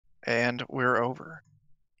And we're over.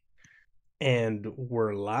 And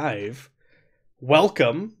we're live.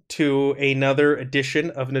 Welcome to another edition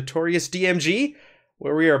of Notorious DMG,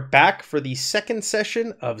 where we are back for the second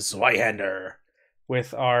session of Zweihander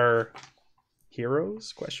with our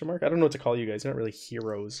heroes? Question mark? I don't know what to call you guys. You're not really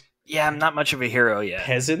heroes. Yeah, I'm not much of a hero yet.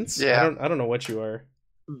 Peasants? Yeah. I don't know what you are.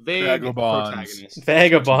 Vagabonds.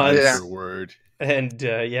 Vagabonds. Yeah. Word. And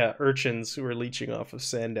urchins who are leeching off of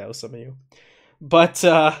Sandow, some of you. But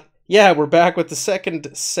we're back with the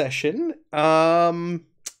second session. Let's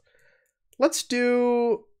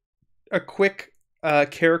do a quick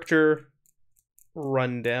character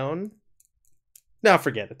rundown. No,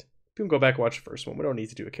 forget it. You can go back and watch the first one. We don't need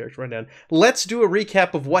to do a character rundown. Let's do a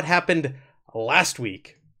recap of what happened last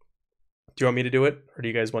week. Do you want me to do it, or do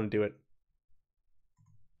you guys want to do it?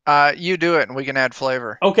 You do it, and we can add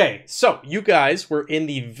flavor. Okay, so you guys were in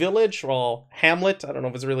the village, well, hamlet. I don't know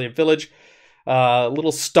if it's really a village.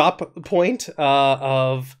 Little stop point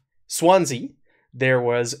of Swansea. There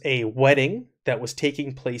was a wedding that was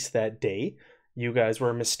taking place that day. You guys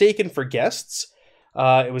were mistaken for guests.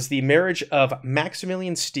 It was the marriage of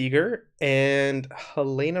Maximilian Steger and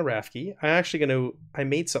Helena Rafke. I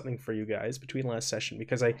made something for you guys between last session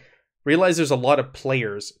because I realized there's a lot of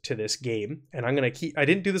players to this game, and I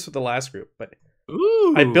didn't do this with the last group, but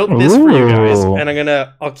Ooh. I built this for you guys, and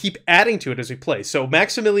I'll keep adding to it as we play. So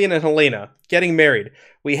Maximilian and Helena getting married.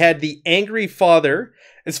 We had the angry father.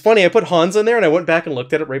 It's funny, I put Hans in there, and I went back and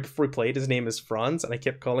looked at it right before we played. His name is Franz, and I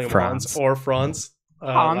kept calling him Hans or Franz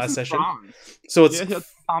last session. Franz. So it's He'll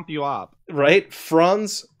thump you up. right.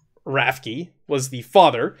 Franz Rafke was the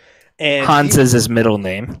father, and Hans is his middle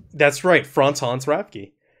name. that's right, Franz Hans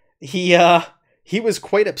Rafke. He was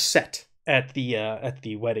quite upset at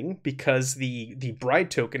the wedding because the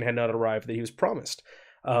bride token had not arrived that he was promised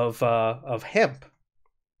of hemp.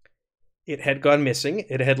 It had gone missing.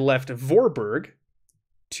 It had left Vorburg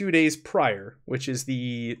 2 days prior, which is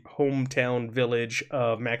the hometown village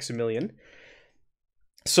of Maximilian.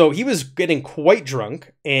 So he was getting quite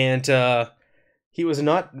drunk, and he was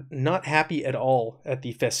not happy at all at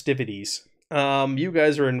the festivities. You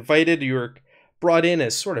guys were invited. You were brought in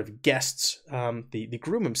as sort of guests. The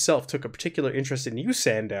groom himself took a particular interest in you,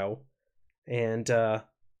 Sandow, and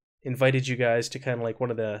invited you guys to kind of like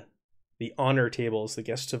one of the honor tables, the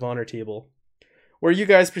guests of honor table, where you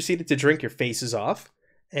guys proceeded to drink your faces off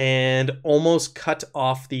and almost cut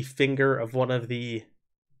off the finger of one of the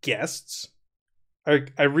guests.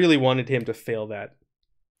 I really wanted him to fail that.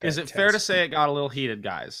 Is it fair to say it got a little heated,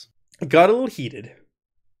 guys? It got a little heated.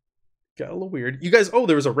 Got a little weird. You guys,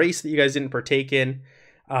 there was a race that you guys didn't partake in,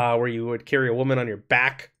 where you would carry a woman on your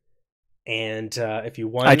back, and if you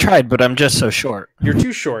won, I tried, but I'm just so short. You're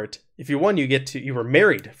too short. If you won, you were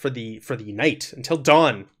married for the night until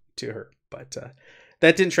dawn to her. But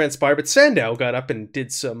that didn't transpire. But Sandow got up and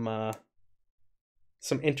did some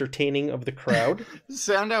entertaining of the crowd.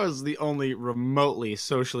 Sandow is the only remotely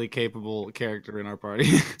socially capable character in our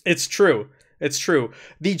party. It's true. It's true.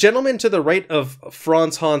 The gentleman to the right of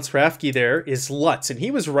Franz Hans Rafke there is Lutz, and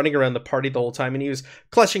he was running around the party the whole time, and he was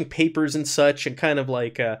clutching papers and such, and kind of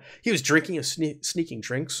like, he was drinking, sneaking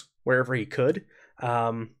drinks wherever he could.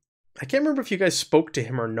 I can't remember if you guys spoke to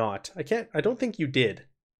him or not. I don't think you did.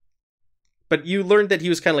 But you learned that he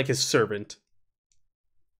was kind of like his servant.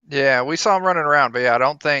 Yeah, we saw him running around, but yeah, I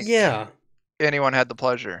don't think anyone had the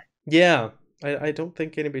pleasure. Yeah, I don't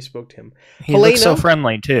think anybody spoke to him. He looks so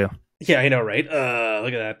friendly, too. Yeah, I know, right?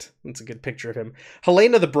 Look at that. That's a good picture of him.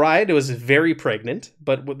 Helena the bride was very pregnant,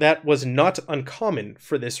 but that was not uncommon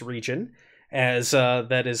for this region, as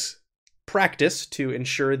that is practice to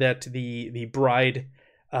ensure that the bride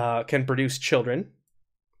can produce children.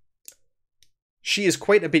 She is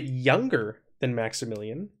quite a bit younger than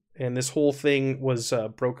Maximilian, and this whole thing was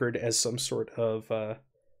brokered as some sort of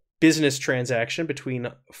business transaction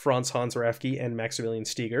between Franz Hans Rafke and Maximilian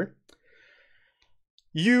Steger.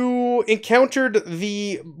 You encountered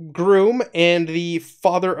the groom and the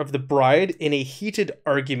father of the bride in a heated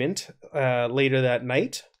argument later that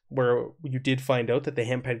night, where you did find out that the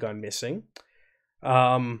hemp had gone missing.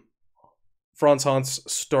 Franz Hans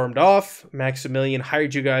stormed off. Maximilian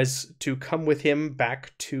hired you guys to come with him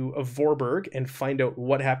back to Vorburg and find out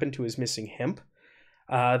what happened to his missing hemp.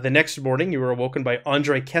 The next morning, you were awoken by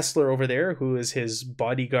Andre Kessler over there, who is his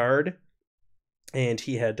bodyguard, and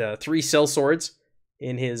he had 3 sellswords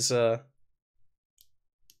in his I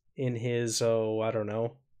don't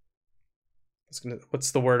know.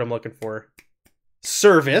 What's the word I'm looking for?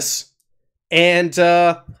 Service. And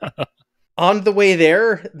on the way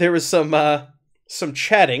there was some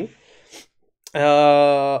chatting.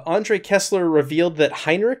 Andre Kessler revealed that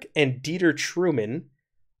Heinrich and Dieter Truman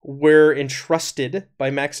were entrusted by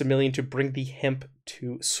Maximilian to bring the hemp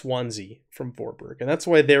to Swansea from Voorburg. And that's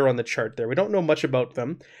why they're on the chart there. We don't know much about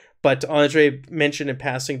them, but Andre mentioned in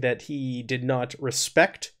passing that he did not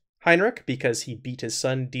respect Heinrich because he beat his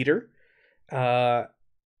son Dieter.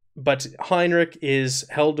 But Heinrich is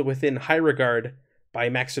held within high regard by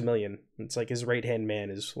Maximilian. It's like his right-hand man,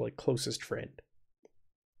 his like closest friend.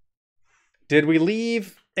 Did we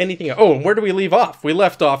leave anything else? Oh, and where do we leave off? We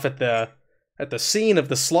left off at the scene of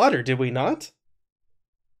the slaughter, did we not?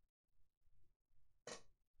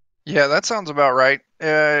 Yeah, that sounds about right.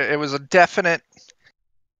 It was a definite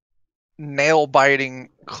nail-biting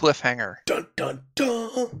cliffhanger. Dun, dun,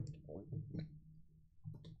 dun.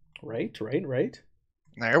 Right.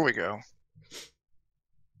 There we go.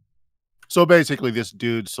 So basically, this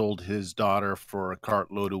dude sold his daughter for a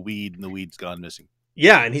cartload of weed, and the weed's gone missing.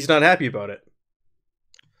 Yeah, and he's not happy about it.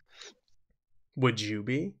 Would you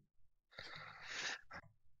be?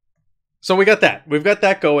 So we got that. We've got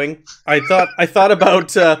that going. I thought about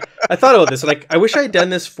this, and I wish I had done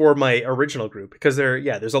this for my original group because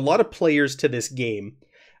there's a lot of players to this game,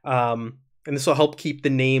 and this will help keep the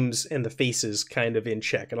names and the faces kind of in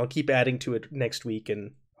check. And I'll keep adding to it next week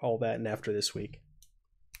and all that, and after this week.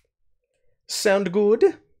 Sound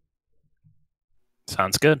good?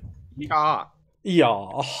 Sounds good. Yeah. Yeah,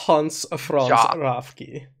 Hans Franz Ja.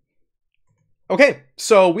 Rafki. Okay,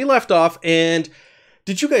 so we left off, and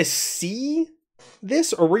did you guys see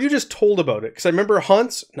this, or were you just told about it? Because I remember get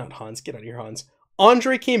out of here, Hans.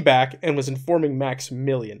 Andre came back and was informing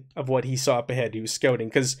Maximilian of what he saw up ahead. He was scouting,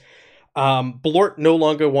 because Blort no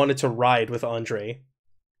longer wanted to ride with Andre,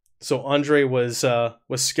 so Andre was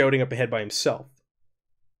scouting up ahead by himself.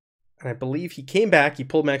 And I believe he came back, he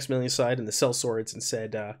pulled Maximilian aside in the sellswords and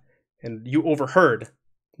said, and you overheard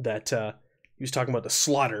that he was talking about the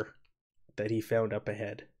slaughter that he found up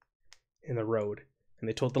ahead in the road. And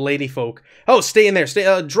they told the lady folk, "Oh, stay in there.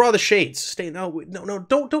 Stay. Draw the shades. Stay. No.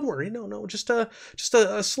 Don't worry. No. Just a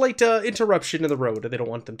slight interruption in the road. They don't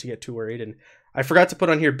want them to get too worried." And I forgot to put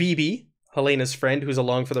on here BB, Helena's friend, who's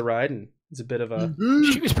along for the ride, and is a bit of a.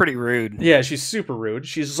 She was pretty rude. Yeah, she's super rude.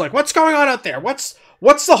 She's just like, "What's going on out there? What's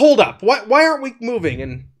the holdup? Why aren't we moving?"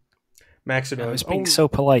 And Maximilian I was being so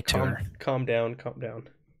polite to her. Calm down.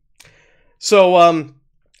 So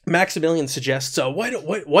Maximilian suggests, why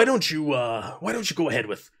don't you go ahead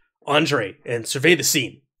with Andre and survey the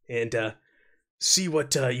scene and see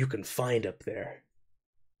what you can find up there.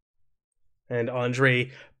 And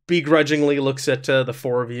Andre begrudgingly looks at the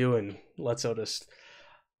four of you and lets out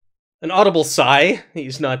an audible sigh.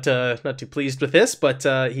 He's not too pleased with this, but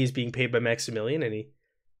he's being paid by Maximilian, and he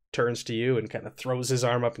turns to you and kind of throws his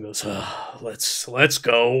arm up and goes, let's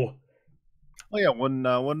go. Oh yeah, one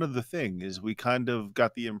other thing is we kind of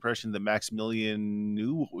got the impression that Maximilian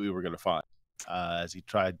knew what we were going to find, as he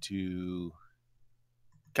tried to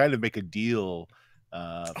kind of make a deal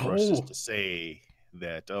for us just to say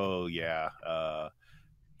that,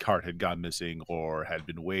 cart had gone missing or had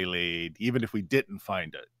been waylaid, even if we didn't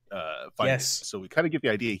find it. Yes. It. So we kind of get the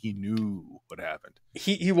idea he knew what happened.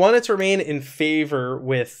 He wanted to remain in favor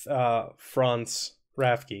with Franz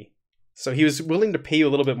Rafki. So he was willing to pay you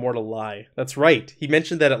a little bit more to lie. That's right. He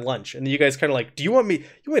mentioned that at lunch. And you guys kind of like, you want me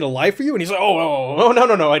to lie for you? And he's like, oh,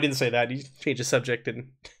 no, I didn't say that. He changed the subject and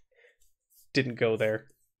didn't go there.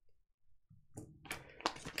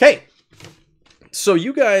 Okay. So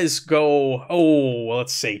you guys go,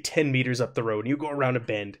 let's say 10 meters up the road. And you go around a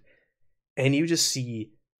bend. And you just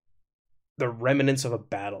see the remnants of a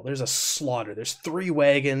battle. There's a slaughter. There's 3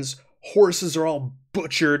 wagons. Horses are all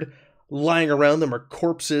butchered. Lying around them are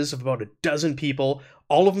corpses of about a dozen people.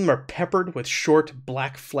 All of them are peppered with short,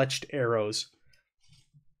 black-fletched arrows.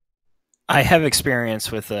 I have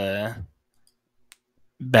experience with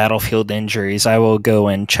battlefield injuries. I will go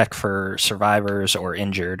and check for survivors or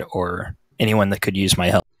injured or anyone that could use my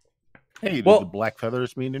help. Hey, does the black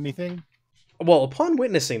feathers mean anything? Well, upon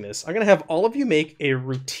witnessing this, I'm going to have all of you make a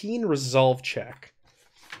routine resolve check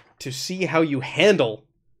to see how you handle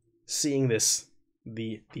seeing this,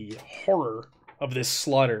 the horror of this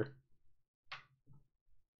slaughter.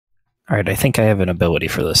 All right, I think I have an ability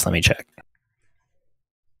for this. Let me check.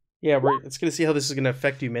 Yeah, it's going to see how this is going to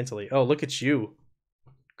affect you mentally. Oh, look at you.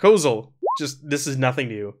 Kozel, this is nothing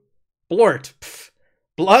to you. Blort, pff.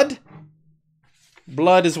 Blood?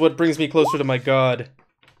 Blood is what brings me closer to my god.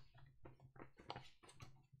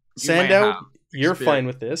 Sandow, you're fine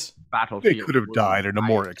with this. They could have died in a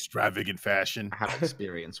more extravagant fashion. I have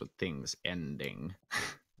experience with things ending.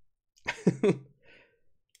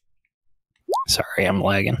 Sorry, I'm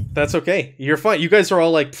lagging. That's okay. You're fine. You guys are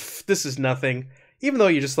all like, this is nothing. Even though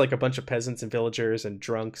you're just like a bunch of peasants and villagers and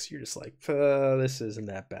drunks, you're just like, this isn't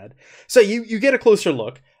that bad. So you get a closer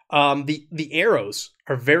look. The arrows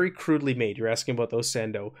are very crudely made. You're asking about those,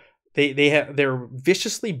 Sando. They're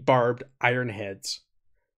viciously barbed iron heads.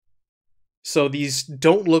 So these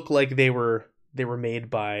don't look like they were made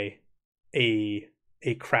by a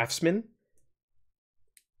craftsman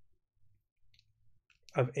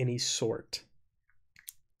of any sort.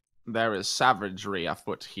 There is savagery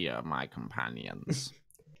afoot here, my companions.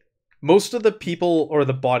 Most of the people, or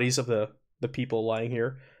the bodies of the people lying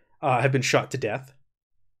here, have been shot to death.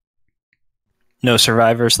 No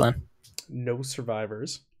survivors, then? No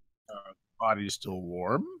survivors. Body's still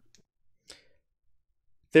warm?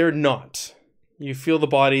 They're not. You feel the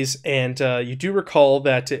bodies, and you do recall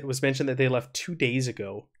that it was mentioned that they left 2 days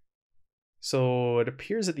ago. So it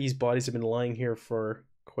appears that these bodies have been lying here for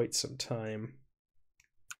quite some time.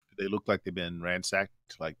 They look like they've been ransacked,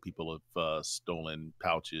 like people have stolen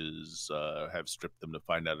pouches, have stripped them to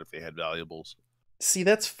find out if they had valuables. See,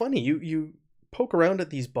 that's funny. You poke around at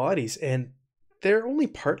these bodies, and they're only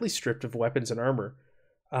partly stripped of weapons and armor.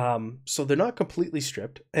 So they're not completely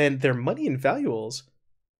stripped, and their money and valuables,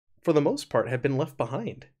 for the most part, have been left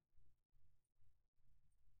behind.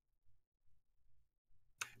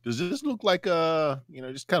 Does this look like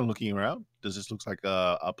just kind of looking around? Does this look like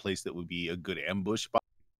a place that would be a good ambush spot?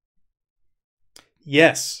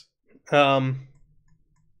 Yes. That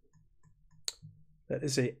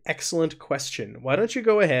is an excellent question. Why don't you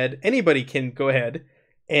go ahead? Anybody can go ahead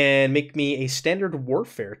and make me a standard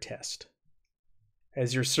warfare test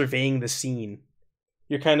as you're surveying the scene.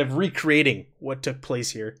 You're kind of recreating what took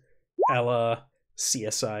place here, a la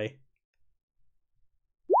CSI.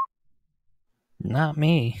 Not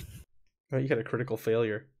me. Oh, you got a critical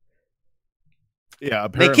failure. Yeah,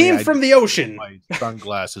 apparently they came from the ocean. My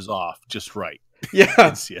sunglasses off just right.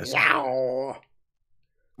 Yeah. Yes. Wow.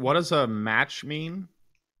 What does a match mean?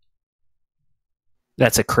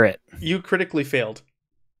 That's a crit. You critically failed.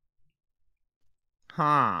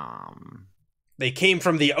 They came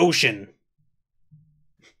from the ocean.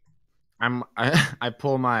 I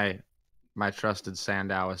pull my trusted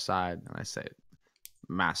Sandow aside and I say,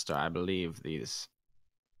 Master, I believe these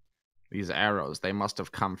arrows, they must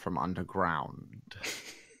have come from underground.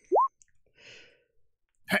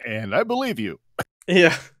 And I believe you.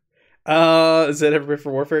 Yeah. Is that everybody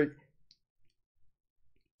for warfare?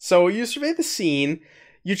 So you survey the scene.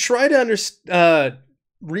 You try to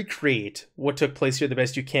recreate what took place here the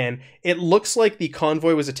best you can. It looks like the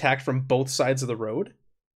convoy was attacked from both sides of the road.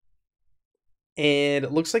 And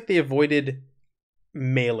it looks like they avoided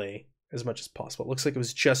melee as much as possible. It looks like it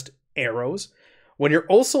was just arrows. When you're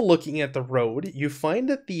also looking at the road, you find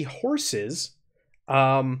that the horses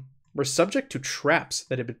were subject to traps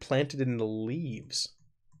that had been planted in the leaves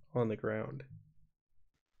on the ground.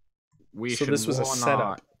 So this was a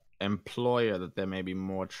setup. Employer that there may be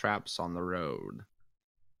more traps on the road.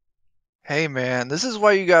 Hey man, this is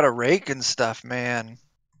why you got a rake and stuff, man.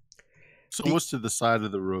 So what's to the side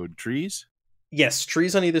of the road? Trees? Yes,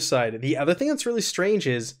 trees on either side. The other thing that's really strange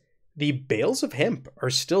is the bales of hemp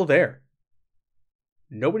are still there.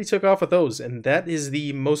 Nobody took off with those, and that is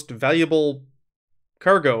the most valuable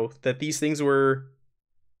cargo that these things were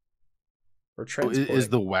transporting. Is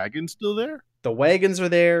the wagon still there? The wagons are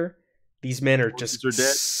there. These men are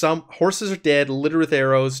some horses are dead, littered with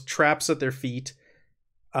arrows, traps at their feet.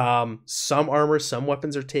 Some armor, some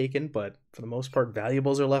weapons are taken, but for the most part,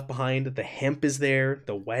 valuables are left behind. The hemp is there.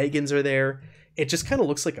 The wagons are there. It just kind of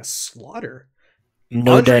looks like a slaughter.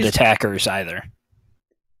 No dead attackers either.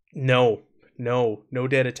 No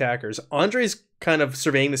dead attackers. Andre's kind of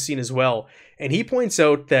surveying the scene as well, and he points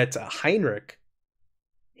out that Heinrich,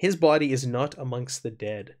 his body is not amongst the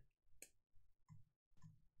dead.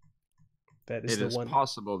 That is it is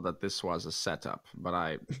possible that this was a setup, but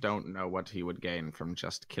I don't know what he would gain from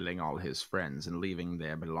just killing all his friends and leaving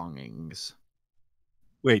their belongings.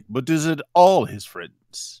 Wait, but is it all his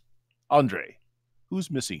friends? Andre,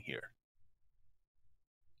 who's missing here?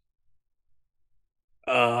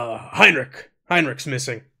 Heinrich. Heinrich's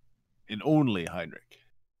missing. And only Heinrich.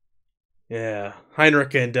 Yeah,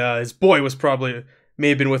 Heinrich and his boy may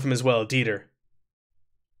have been with him as well, Dieter.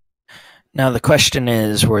 Now the question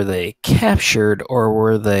is, were they captured or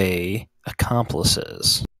were they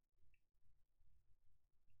accomplices?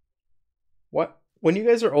 What? When you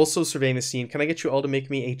guys are also surveying the scene, can I get you all to make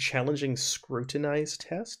me a challenging scrutinize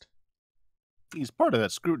test? As part of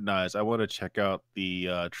that scrutinize, I want to check out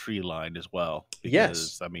the tree line as well. Because,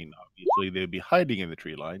 yes. I mean, obviously they'd be hiding in the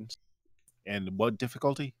tree lines. And what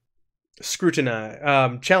difficulty?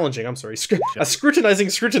 Scrutinize. Challenging, I'm sorry. A scrutinizing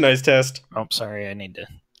scrutinize test. Oh, sorry, I need to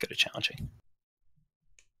go to challenging.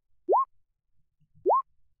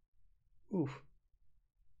 Ooh.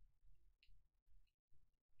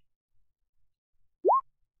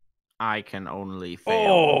 I can only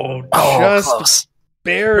fail. Just close.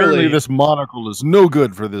 barely. Apparently this monocle is no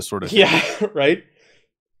good for this sort of thing. Yeah, right?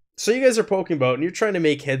 So you guys are poking about and you're trying to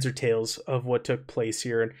make heads or tails of what took place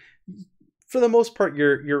here, and for the most part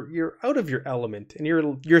you're out of your element, and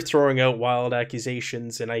you're throwing out wild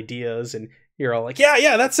accusations and ideas, and you're all like,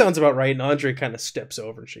 yeah, that sounds about right. And Andre kind of steps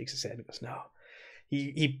over and shakes his head and goes, no.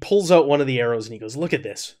 He pulls out one of the arrows and he goes, look at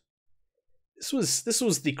this. This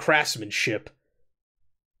was the craftsmanship,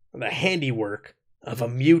 the handiwork of a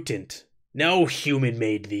mutant. No human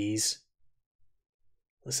made these.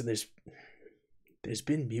 Listen, there's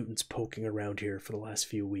been mutants poking around here for the last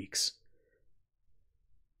few weeks.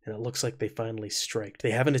 And it looks like they finally striked.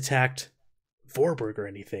 They haven't attacked Vorburg or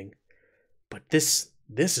anything. But this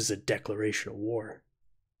is a declaration of war.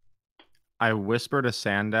 I whisper to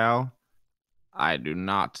Sandow, I do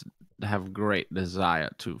not have great desire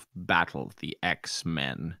to battle the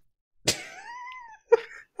X-Men.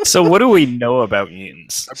 So what do we know about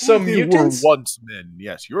mutants? Some mutants were once men.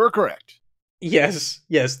 Yes, you're correct. Yes,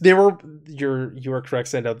 they were. You are correct,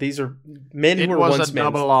 Sandow. These are men who were once men. It was a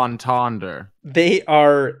double entendre. They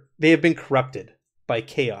have been corrupted by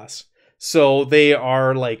chaos. So they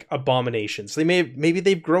are like abominations. Maybe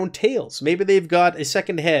they've grown tails. Maybe they've got a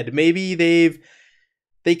second head. Maybe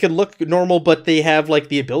they can look normal, but they have like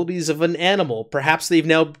the abilities of an animal. Perhaps they've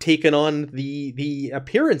now taken on the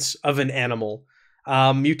appearance of an animal.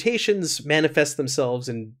 Mutations manifest themselves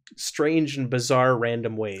in strange and bizarre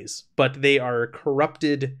random ways, but they are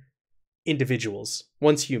corrupted individuals,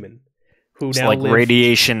 once human, who It's now like live...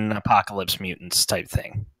 radiation apocalypse mutants type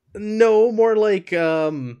thing. No, more like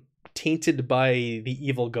tainted by the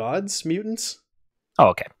evil gods mutants. Oh,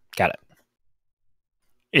 okay. Got it.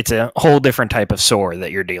 It's a whole different type of sore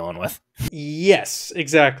that you're dealing with. Yes,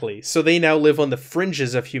 exactly. So they now live on the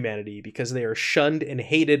fringes of humanity because they are shunned and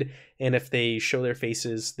hated, and if they show their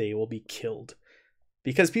faces, they will be killed.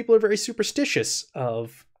 Because people are very superstitious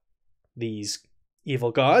of these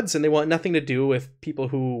evil gods, and they want nothing to do with people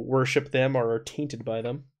who worship them or are tainted by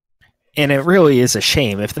them. And it really is a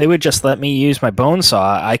shame. If they would just let me use my bone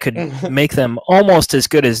saw, I could make them almost as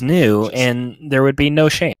good as new, and there would be no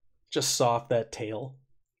shame. Just saw off that tail.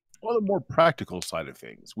 On the more practical side of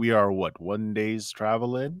things, we are, 1 day's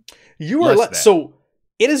travel in? You are so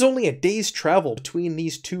it is only a day's travel between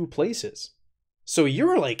these two places. So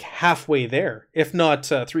you're like halfway there, if not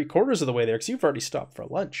 3/4 of the way there, because you've already stopped for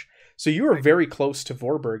lunch. So you are very close to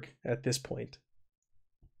Vorburg at this point.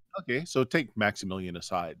 Okay, so take Maximilian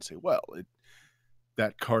aside and say, well,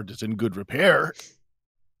 that cart is in good repair.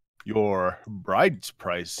 Your bride's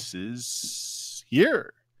price is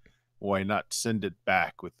here. Why not send it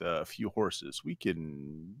back with a few horses? We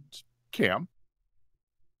can camp.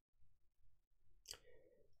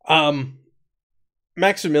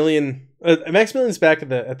 Maximilian's back at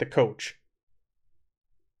the coach.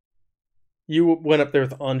 You went up there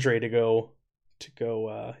with Andre to go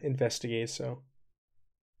investigate. So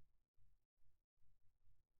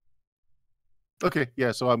okay,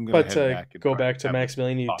 yeah. So I'm gonna head back and go back to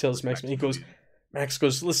Maximilian. He tells Maximilian. Max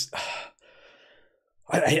goes, listen.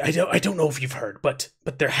 I don't know if you've heard, but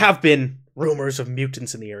there have been rumors of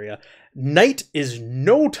mutants in the area. Night is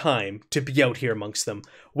no time to be out here amongst them.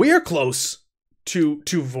 We are close to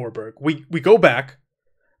Vorburg. We go back.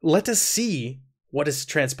 Let us see what has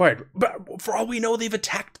transpired. But for all we know, they've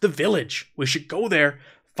attacked the village. We should go there,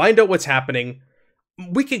 find out what's happening.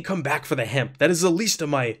 We can come back for the hemp. That is the least of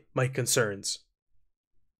my concerns.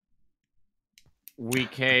 We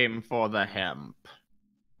came for the hemp.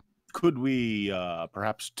 Could we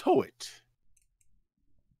perhaps tow it?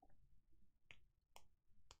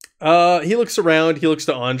 He looks around. He looks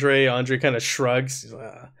to Andre. Andre kind of shrugs.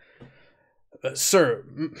 Sir,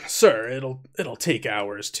 it'll take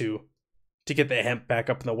hours to get the hemp back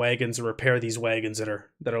up in the wagons and repair these wagons that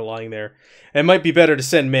are lying there. It might be better to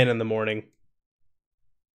send men in the morning.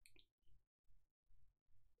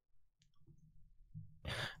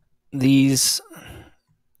 These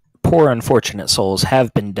poor unfortunate souls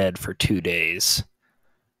have been dead for 2 days.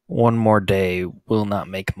 One more day will not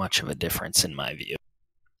make much of a difference in my view.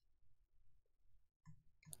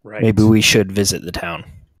 Right. Maybe we should visit the town.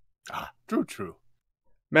 True.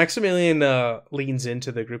 Maximilian leans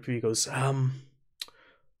into the group of you. Goes,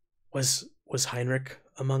 was Heinrich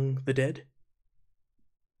among the dead?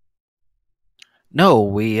 No,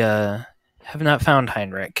 we have not found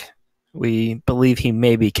Heinrich. We believe he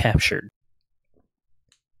may be captured.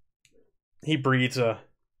 He breathes a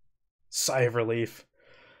sigh of relief.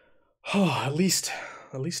 Oh, at least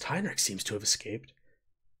Heinrich seems to have escaped.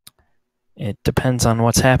 It depends on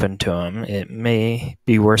what's happened to him. It may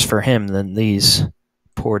be worse for him than these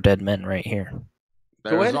poor dead men right here.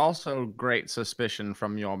 There is also great suspicion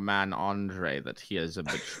from your man Andre that he is a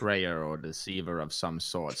betrayer or deceiver of some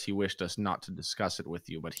sorts. He wished us not to discuss it with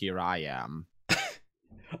you, but here I am.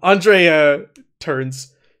 Andre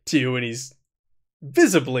turns to you and he's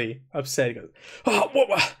visibly upset. He goes, "Oh,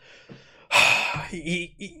 what?"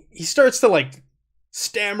 He starts to like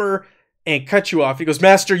stammer and cut you off. He goes,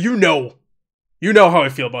 "Master, you know how I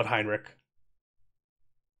feel about Heinrich."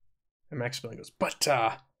 And Maximilian goes, "But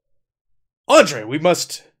Andre, we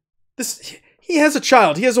must. He has a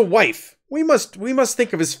child. He has a wife. We must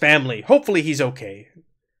think of his family. Hopefully, he's okay."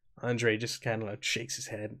 Andre just kind of shakes his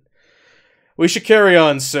head. "We should carry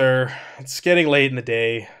on, sir. It's getting late in the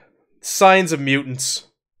day. Signs of mutants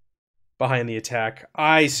behind the attack.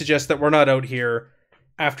 I suggest that we're not out here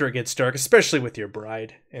after it gets dark, especially with your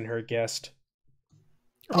bride and her guest."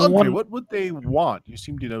 Andre, what would they want? You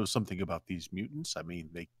seem to know something about these mutants. I mean,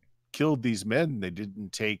 they killed these men. They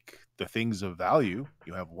didn't take the things of value.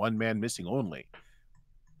 You have one man missing only.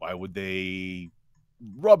 Why would they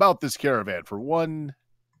rub out this caravan for one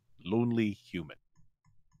lonely human?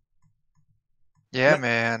 Yeah,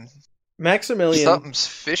 man. Maximilian. Something's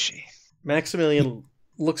fishy. Maximilian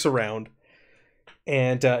looks around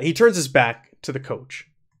and he turns his back to the coach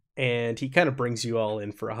and he kind of brings you all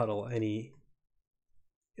in for a huddle and he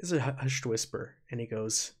is a hushed whisper and he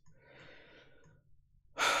goes,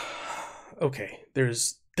 "Okay,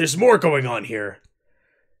 there's more going on here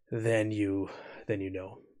than you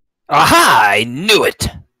know." Aha! I knew it.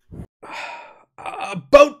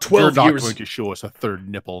 About 12 years. You're not going to show us a third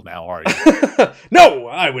nipple now, are you? No,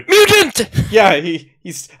 I would. Mutant. Yeah,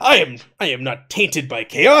 he's. I am not tainted by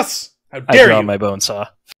chaos. How I dare draw you? my bone saw.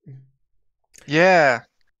 Yeah,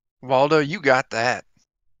 Waldo, you got that.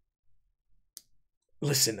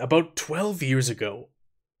 Listen, about 12 years ago,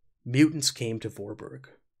 mutants came to Vorburg.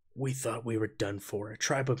 We thought we were done for, a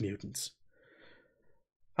tribe of mutants.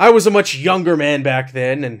 I was a much younger man back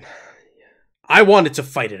then, and I wanted to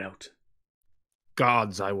fight it out.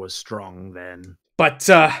 Gods, I was strong then. But,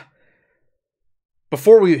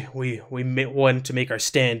 before we went to make our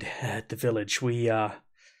stand at the village, we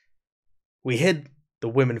hid the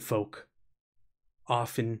women folk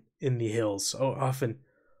off in the hills, off in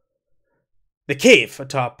the cave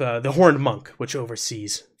atop the Horned Monk, which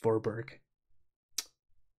oversees Vorburg.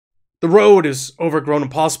 The road is overgrown,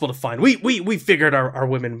 impossible to find. We figured our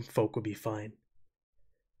women folk would be fine.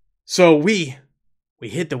 So we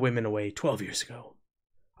hid the women away 12 years ago.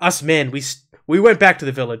 Us men, we went back to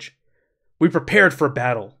the village. We prepared for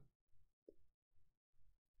battle.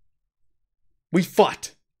 We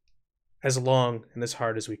fought as long and as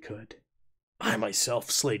hard as we could. I myself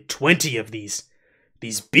slayed 20 of these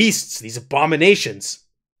beasts, these abominations.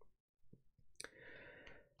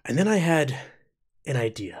 And then I had an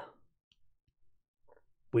idea.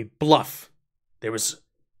 We bluff. There was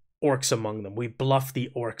orcs among them. We bluff the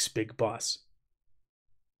orcs' big boss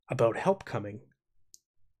about help coming.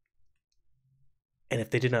 And if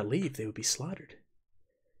they did not leave, they would be slaughtered.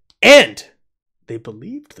 And they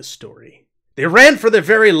believed the story. They ran for their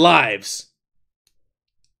very lives.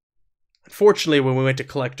 Unfortunately, when we went to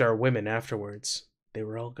collect our women afterwards, they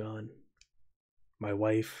were all gone. My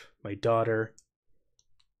wife, my daughter,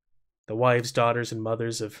 the wives, daughters, and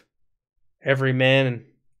mothers of every man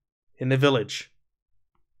in the village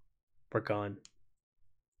were gone.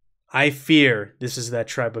 I fear this is that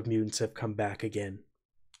tribe of mutants have come back again.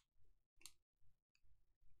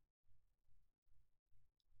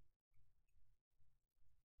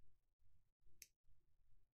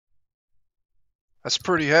 That's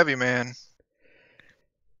pretty heavy, man.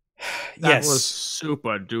 That was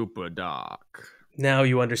super duper dark. Now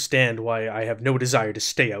you understand why I have no desire to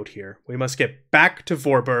stay out here. We must get back to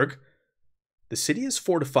Vorburg. The city is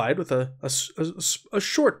fortified with a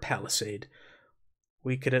short palisade.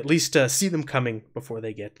 We could at least see them coming before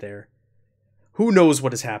they get there. Who knows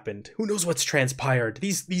what has happened? Who knows what's transpired?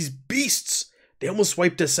 These beasts, they almost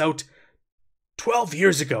wiped us out 12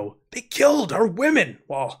 years ago. They killed our women.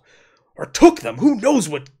 Well, or took them. Who knows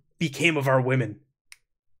what became of our women?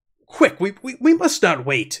 Quick, we must not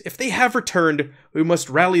wait. If they have returned, we must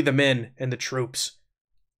rally the men and the troops.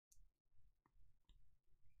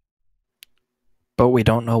 But we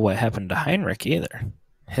don't know what happened to Heinrich either.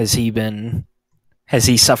 Has he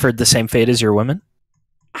suffered the same fate as your women?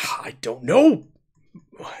 I don't know.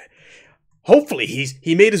 Hopefully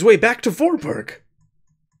he made his way back to Vorburg.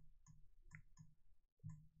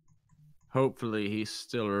 Hopefully he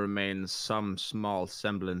still remains some small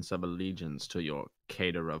semblance of allegiance to your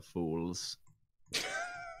cater of fools.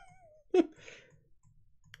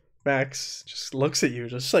 Max just looks at you,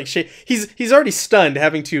 just like he's already stunned,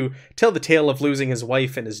 having to tell the tale of losing his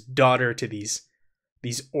wife and his daughter to these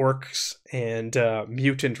orcs and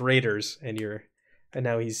mutant raiders, and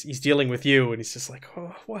now he's dealing with you, and he's just like,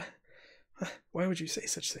 oh, what? Why would you say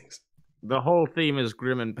such things? The whole theme is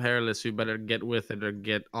grim and perilous. You better get with it or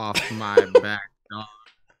get off my back, dog.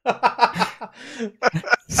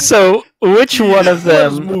 So, which one of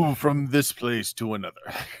them... Let's move from this place to another.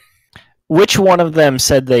 Which one of them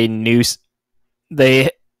said they knew...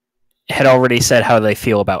 They had already said how they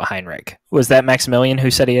feel about Heinrich? Was that Maximilian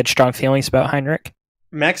who said he had strong feelings about Heinrich?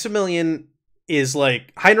 Maximilian is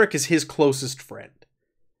like... Heinrich is his closest friend.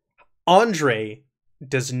 Andre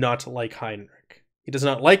does not like Heinrich. He does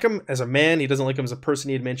not like him as a man. He doesn't like him as a person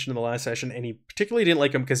he had mentioned in the last session. And he particularly didn't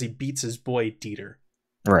like him because he beats his boy Dieter.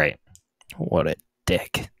 Right. What a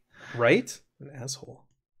dick. Right? An asshole.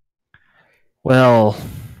 Well,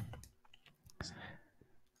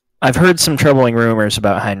 I've heard some troubling rumors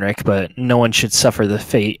about Heinrich, but no one should suffer the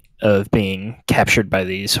fate of being captured by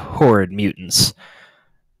these horrid mutants.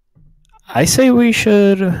 I say we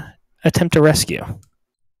should attempt a rescue.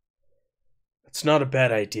 It's not a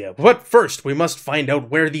bad idea. But first, we must find out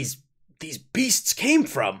where these beasts came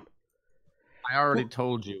from. I already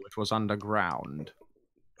told you it was underground.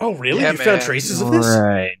 Oh, really? Yeah, you found man. traces of this?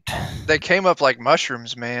 Right. They came up like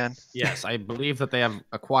mushrooms, man. Yes, I believe that they have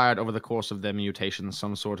acquired over the course of their mutations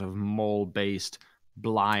some sort of mole-based,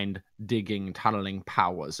 blind, digging, tunneling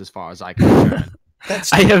powers, as far as I can determine.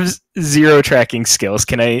 I have zero tracking skills.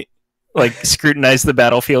 Can I, scrutinize the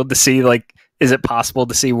battlefield to see, is it possible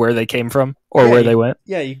to see where they came from or where they went?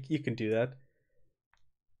 Yeah, you can do that.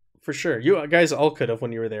 For sure. You guys all could have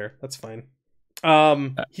when you were there. That's fine.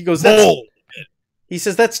 He goes, he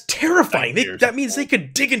says, that's terrifying. That means they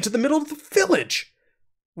could dig into the middle of the village.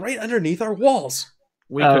 Right underneath our walls.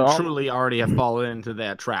 We could truly already have fallen into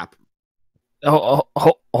their trap.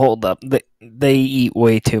 Hold up. They eat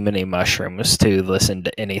way too many mushrooms to listen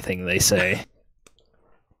to anything they say.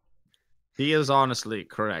 He is honestly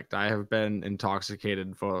correct. I have been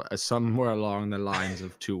intoxicated for somewhere along the lines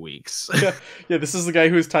of 2 weeks. Yeah, this is the guy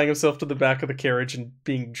who's tying himself to the back of the carriage and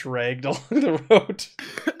being dragged along the road.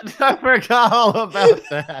 I forgot all about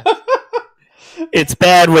that. It's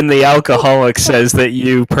bad when the alcoholic says that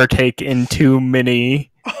you partake in too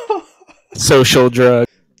many social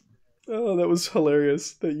drugs. Oh, that was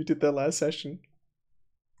hilarious that you did that last session.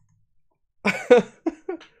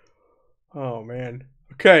 Oh, man.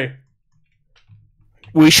 Okay.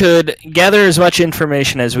 We should gather as much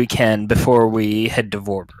information as we can before we head to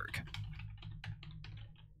Vorburg.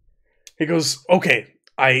 He goes, okay,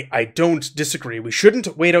 I don't disagree. We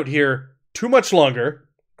shouldn't wait out here too much longer.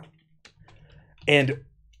 And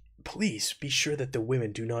please be sure that the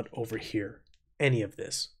women do not overhear any of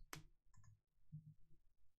this.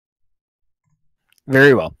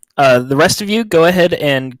 Very well. The rest of you, go ahead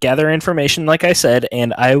and gather information, like I said,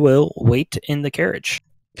 and I will wait in the carriage.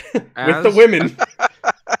 With the women.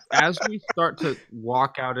 As we start to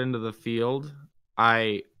walk out into the field,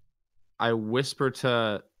 I whisper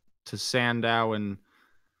to Sandow and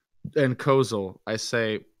Kozel. I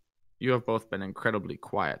say, you have both been incredibly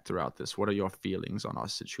quiet throughout this. What are your feelings on our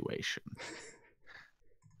situation?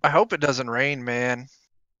 I hope it doesn't rain, man.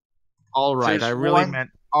 All right, I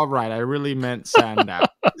really meant Sandow.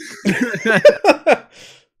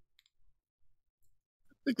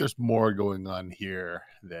 I think there's more going on here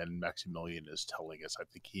than Maximilian is telling us. I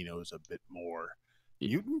think he knows a bit more.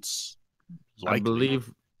 Mutants? Likely.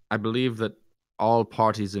 I believe that all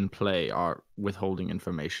parties in play are withholding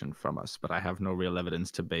information from us, but I have no real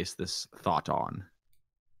evidence to base this thought on.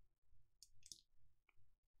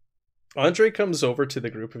 Andre comes over to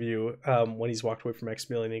the group of you when he's walked away from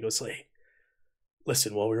Maximilian, and he goes, hey,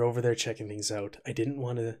 listen, while we were over there checking things out, I didn't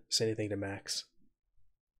want to say anything to Max,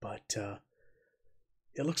 but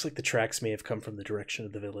it looks like the tracks may have come from the direction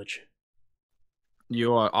of the village.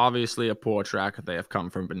 You are obviously a poor track. They have come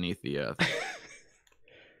from beneath the earth.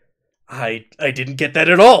 I didn't get that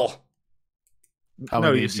at all.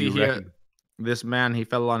 No, you see here, this man, he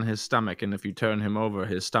fell on his stomach, and if you turn him over,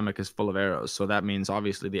 his stomach is full of arrows. So that means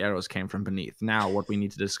obviously the arrows came from beneath. Now what we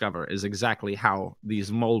need to discover is exactly how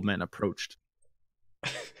these mole men approached.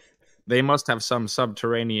 They must have some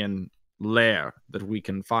subterranean lair that we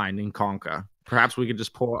can find and conquer. Perhaps we could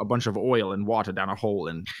just pour a bunch of oil and water down a hole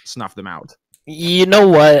and snuff them out. You know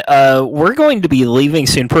what? We're going to be leaving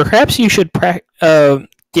soon. Perhaps you should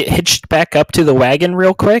get hitched back up to the wagon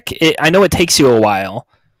real quick. I know it takes you a while,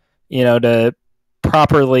 to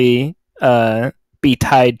properly be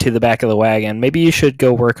tied to the back of the wagon. Maybe you should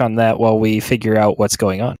go work on that while we figure out what's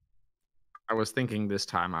going on. I was thinking this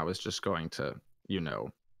time I was just going to,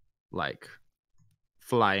 like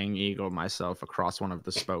flying eagle myself across one of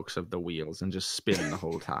the spokes of the wheels and just spin the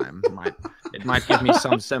whole time. It might give me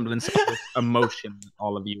some semblance of this emotion that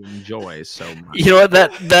all of you enjoy so much. You know what?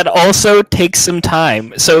 That also takes some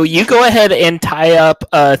time. So you go ahead and tie up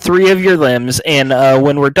 3 of your limbs, and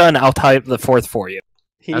when we're done, I'll tie up the 4th for you.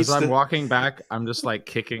 As I'm walking back, I'm just like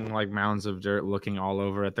kicking like mounds of dirt, looking all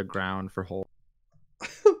over at the ground for holes.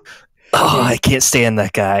 Oh, I can't stand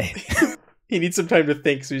that guy. He needs some time to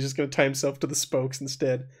think, so he's just going to tie himself to the spokes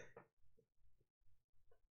instead.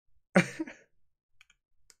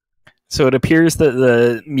 So it appears that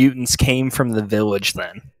the mutants came from the village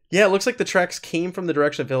then. Yeah, it looks like the tracks came from the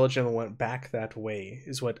direction of the village and went back that way,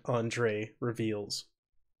 is what Andre reveals.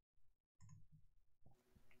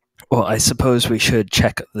 Well, I suppose we should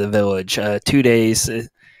check the village. 2 days,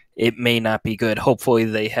 it may not be good. Hopefully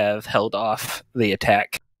they have held off the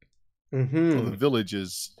attack. Mm-hmm. Well, the village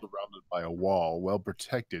is surrounded by a wall, well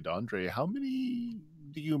protected. Andre, how many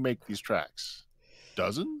do you make these tracks?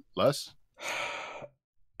 Dozen? Less?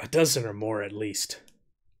 A dozen or more, at least.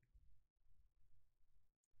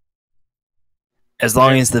 As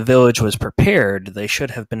long as the village was prepared, they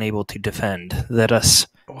should have been able to defend. Let us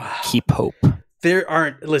keep hope. There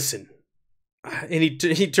aren't... Listen. And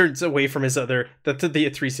he turns away from his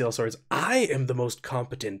the 3 seal swords. I am the most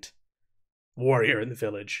competent warrior in the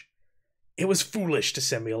village. It was foolish to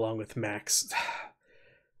send me along with Max.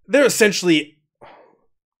 They're essentially...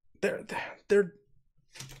 They're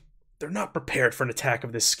not prepared for an attack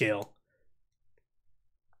of this scale.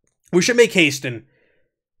 We should make haste and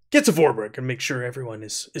get to Vorburg and make sure everyone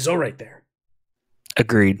is all right there.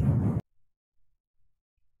 Agreed.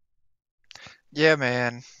 Yeah,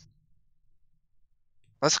 man.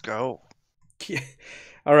 Let's go. Yeah.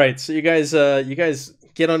 All right, so you guys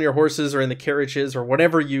get on your horses or in the carriages or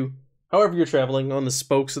however you're traveling on the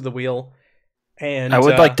spokes of the wheel. And I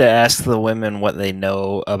would like to ask the women what they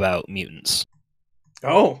know about mutants.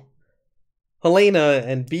 Oh, Helena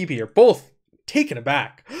and Bibi are both taken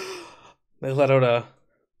aback. They let out a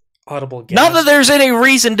audible gasp. Not that there's any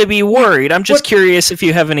reason to be worried. I'm just curious if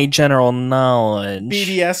you have any general knowledge.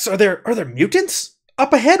 BDS, are there mutants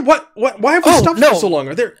up ahead? What? Why have we stopped for so long?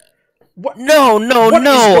 Are there? What? No.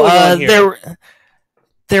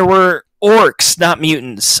 There were orcs, not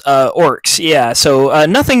mutants. Orcs, yeah. So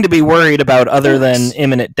nothing to be worried about other than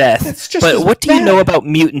imminent death. But what do you know about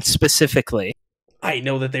mutants specifically? I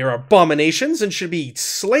know that they are abominations and should be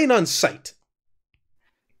slain on sight.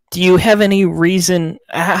 Do you have any reason?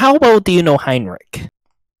 How well do you know Heinrich?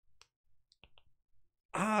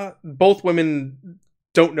 Both women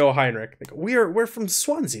don't know Heinrich. They go, we're from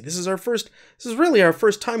Swansea. This is really our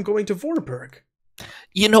first time going to Vorburg.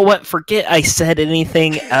 You know what? Forget I said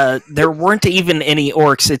anything. There weren't even any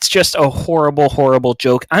orcs. It's just a horrible, horrible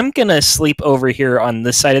joke. I'm gonna sleep over here on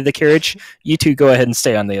this side of the carriage. You two go ahead and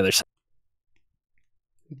stay on the other side.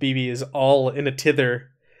 Bibi is all in a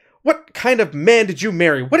tither. What kind of man did you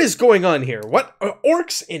marry? What is going on here? What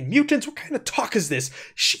orcs and mutants? What kind of talk is this?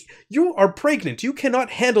 You are pregnant. You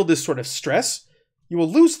cannot handle this sort of stress. You will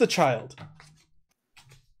lose the child.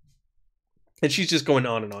 And she's just going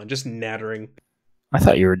on and on, just nattering. I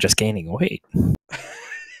thought you were just gaining weight. I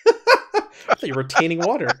thought you were retaining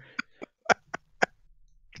water.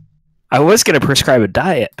 I was going to prescribe a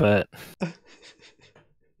diet, but...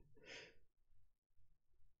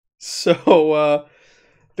 So,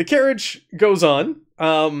 the carriage goes on,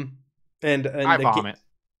 and I vomit.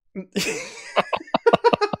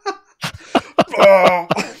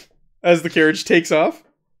 As the carriage takes off.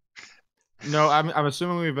 No, I'm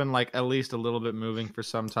assuming we've been like at least a little bit moving for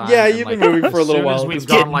some time. Yeah, you've been moving for a little while. As we've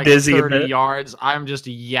gone like 30 yards, I'm just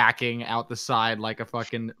yakking out the side like a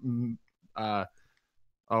fucking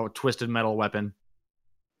twisted metal weapon.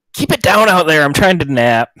 Keep it down out there. I'm trying to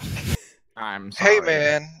nap. I'm sorry. Hey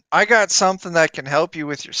man, I got something that can help you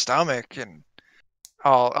with your stomach, and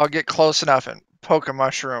I'll get close enough and poke a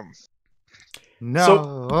mushroom.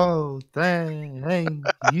 No, thank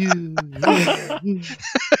you.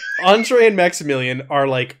 Andre and Maximilian are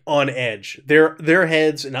like on edge. Their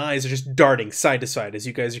heads and eyes are just darting side to side as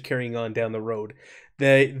you guys are carrying on down the road.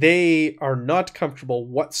 They are not comfortable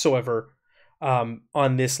whatsoever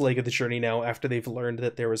on this leg of the journey now after they've learned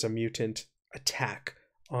that there was a mutant attack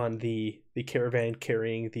on the caravan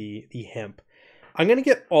carrying the hemp. I'm going to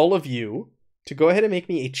get all of you to go ahead and make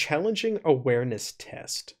me a challenging awareness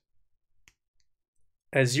test,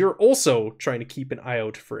 as you're also trying to keep an eye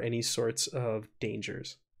out for any sorts of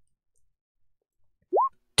dangers.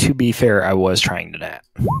 To be fair, I was trying to nap.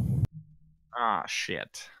 Ah,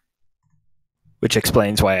 shit. Which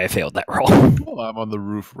explains why I failed that roll. Well, I'm on the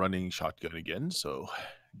roof running shotgun again, so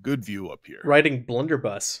good view up here. Riding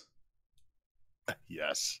blunderbuss.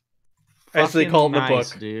 Yes. As they call it in the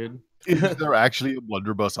Nice, book. dude. Is there actually a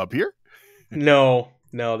blunderbuss up here? No,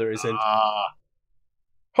 there isn't. Ah,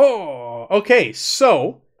 Oh, okay.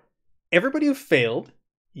 So everybody who failed,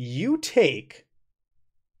 you take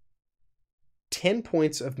 10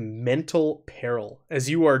 points of mental peril as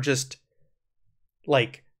you are just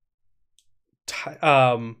like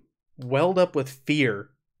welled up with fear,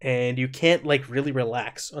 and you can't like really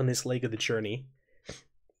relax on this leg of the journey.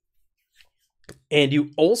 And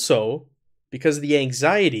you also, because of the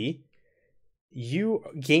anxiety, you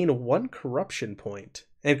gain 1 corruption point.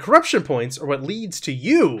 And corruption points are what leads to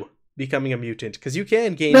you becoming a mutant, because you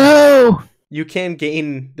can gain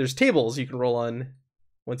there's tables you can roll on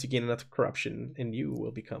once you gain enough corruption, and you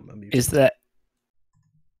will become a mutant. Is that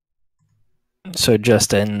so?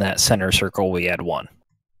 Just in that center circle, we had 1.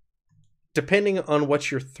 Depending on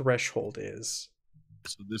what your threshold is.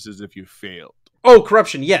 so this is if you failed. Oh,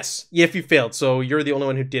 corruption, yes. Yeah, if you failed, so you're the only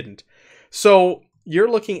one who didn't. So you're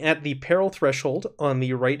looking at the peril threshold on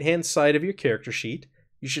the right-hand side of your character sheet.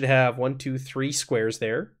 You should have 1, 2, 3 squares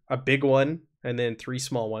there, a big one, and then 3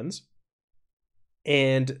 small ones.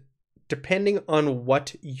 And depending on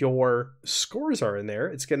what your scores are in there,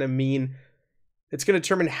 it's going to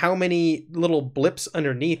determine how many little blips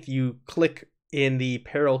underneath you click in the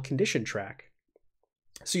peril condition track.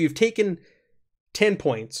 So you've taken 10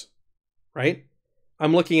 points, right?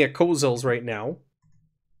 I'm looking at Kozil's right now.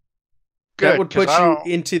 Good, that would put 'cause I you don't-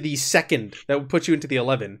 into the second. That would put you into the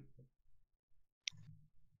 11.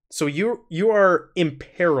 So you are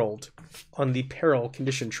imperiled on the peril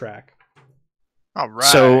condition track. All right.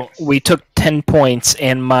 So we took 10 points,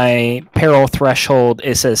 and my peril threshold,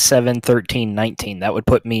 it says 7, 13, 19. That would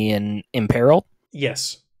put me in imperiled?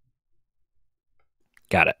 Yes.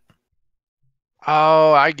 Got it.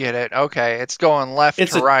 Oh, I get it. Okay, it's going left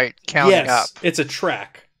It's to a- right, counting up. It's a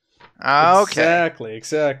track. Okay.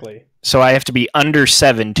 Exactly. So I have to be under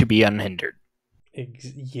 7 to be unhindered.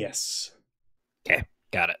 Yes.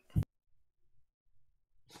 Got it.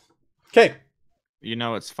 Okay. You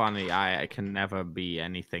know, it's funny. I can never be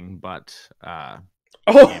anything but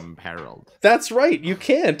Oh, imperiled. that's right. You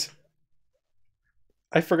can't.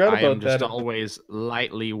 I forgot I am about just that. always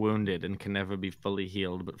lightly wounded and can never be fully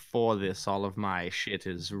healed. But for this, all of my shit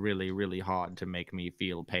is really, really hard to make me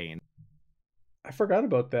feel pain. I forgot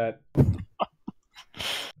about that.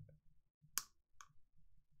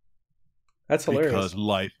 That's hilarious. Because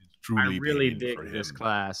life is truly I really pain dig for him. this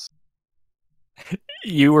class.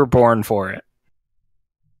 You were born for it.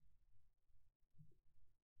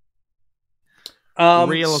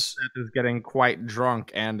 Real set is getting quite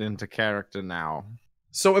drunk and into character now.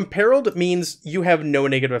 So imperiled means you have no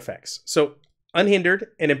negative effects. So unhindered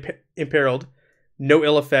and imperiled, no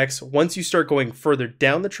ill effects. Once you start going further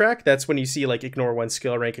down the track, that's when you see like ignore 1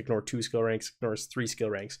 skill rank, ignore 2 skill ranks, ignore 3 skill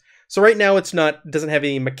ranks. So right now doesn't have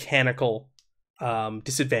any mechanical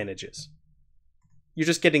disadvantages. You're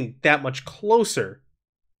just getting that much closer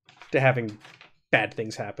to having bad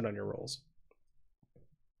things happen on your rolls.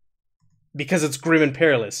 Because it's grim and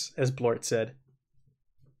perilous, as Blort said.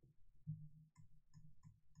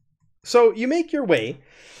 So you make your way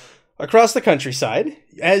across the countryside.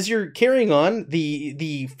 As you're carrying on,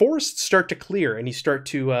 the forests start to clear, and you start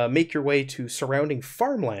to make your way to surrounding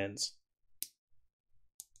farmlands.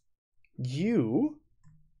 You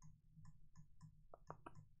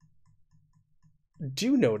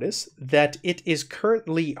do notice that it is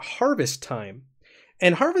currently harvest time.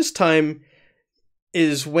 And harvest time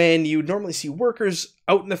is when you normally see workers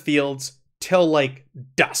out in the fields till like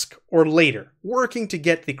dusk or later, working to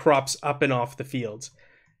get the crops up and off the fields.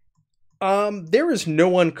 There is no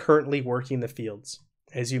one currently working the fields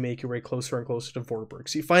as you make your way closer and closer to Vorburg.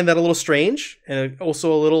 So you find that a little strange and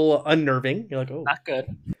also a little unnerving. You're like, oh, Not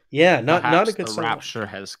good. yeah, not Perhaps a good the sign. rapture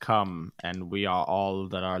has come, and we are all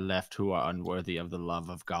that are left who are unworthy of the love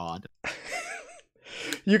of God.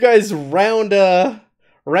 You guys round the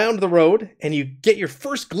road, and you get your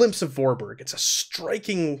first glimpse of Vorburg. It's a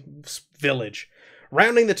striking village.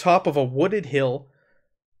 Rounding the top of a wooded hill,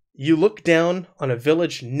 you look down on a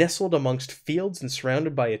village nestled amongst fields and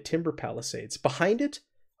surrounded by a timber palisades. Behind it,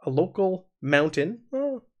 a local mountain,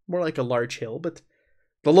 well, more like a large hill, but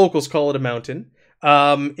the locals call it a mountain,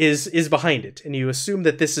 is behind it. And you assume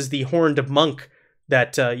that this is the horned monk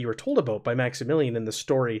that you were told about by Maximilian in the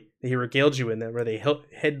story that he regaled you in, that where they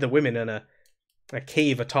hid the women in a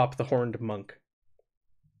cave atop the horned monk.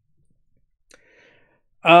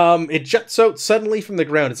 It juts out suddenly from the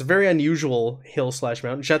ground. It's a very unusual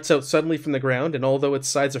hill/mountain. Juts out suddenly from the ground, and although its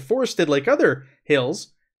sides are forested like other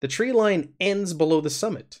hills, the tree line ends below the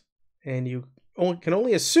summit. And you can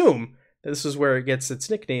only assume This is where it gets its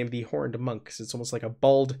nickname, the Horned Monk, because it's almost like a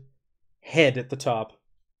bald head at the top.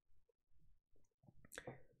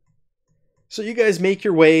 So you guys make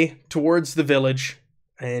your way towards the village,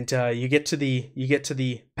 and you get to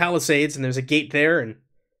the palisades, and there's a gate there, and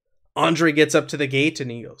Andre gets up to the gate,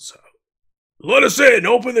 and he goes, "Let us in!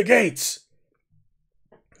 Open the gates!"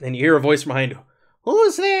 And you hear a voice behind you.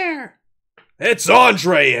 "Who's there?" "It's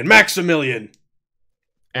Andre and Maximilian."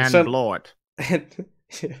 And Blort. And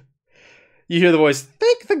you hear the voice,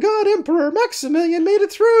 "Thank the God Emperor, Maximilian made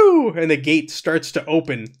it through!" And the gate starts to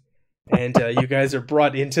open, and you guys are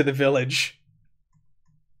brought into the village.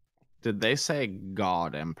 Did they say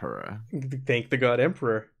God Emperor? Thank the God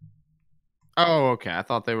Emperor. Oh, okay. I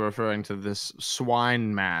thought they were referring to this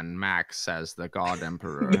swine man, Max, as the God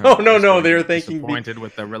Emperor. No. They were thinking... Disappointed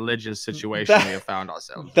with the religious situation we have found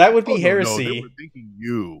ourselves. That would be heresy. No, they were thinking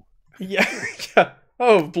you. Yeah.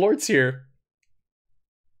 Oh, Blort's here.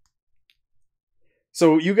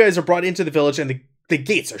 So you guys are brought into the village, and the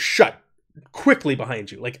gates are shut quickly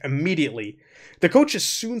behind you, like immediately. The coach is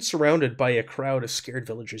soon surrounded by a crowd of scared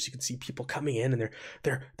villagers. You can see people coming in, and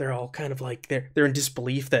they're all kind of like they're in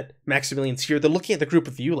disbelief that Maximilian's here. They're looking at the group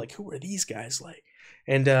of you like, who are these guys like?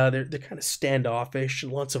 And they're kind of standoffish,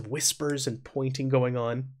 and lots of whispers and pointing going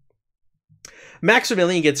on.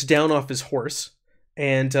 Maximilian gets down off his horse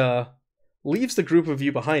and leaves the group of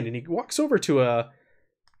you behind, and he walks over to a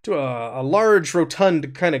large,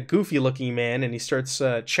 rotund, kind of goofy-looking man, and he starts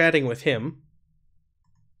chatting with him.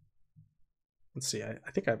 Let's see, I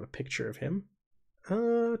think I have a picture of him.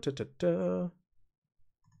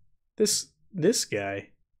 This guy.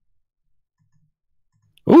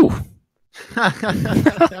 Ooh.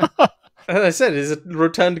 As I said, he's a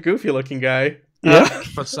rotund, goofy-looking guy. Yeah.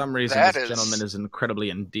 For some reason, this gentleman is incredibly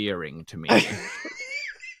endearing to me.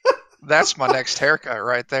 That's my next haircut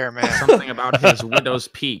right there, man. Something about his widow's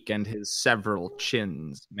peak and his several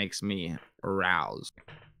chins makes me aroused.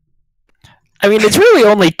 I mean, it's really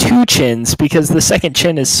only 2 chins, because the second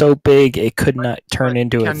chin is so big it could not turn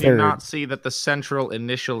into a third. Can you not see that the central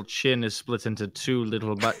initial chin is split into 2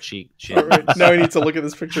 little butt cheek chins? All right, now I need to look at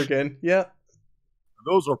this picture again. Yeah.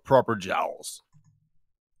 Those are proper jowls.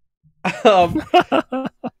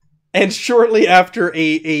 And shortly after,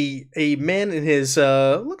 a man in his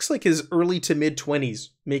looks like his early to mid 20s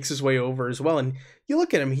makes his way over as well, and you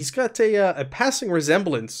look at him. He's got a passing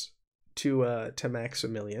resemblance to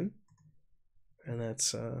Maximilian, and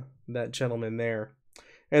that's that gentleman there.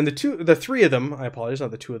 And the three of them, I apologize,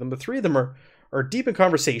 not the two of them, but 3 of them are deep in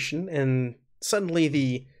conversation, and suddenly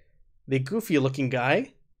the goofy looking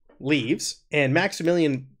guy leaves, and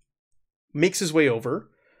Maximilian makes his way over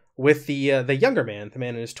with the younger man, the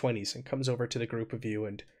man in his 20s, and comes over to the group of you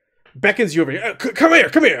and beckons you over. Come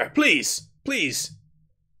here, please.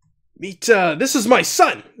 Meet, this is my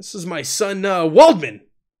son. Waldman.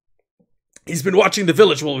 He's been watching the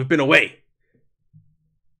village while we've been away.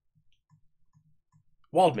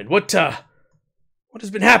 Waldman, what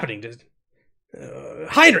has been happening?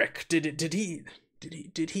 Heinrich, did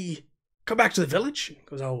he come back to the village? He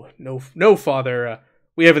goes, "Oh, no, father.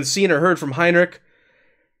 We haven't seen or heard from Heinrich.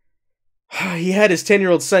 He had his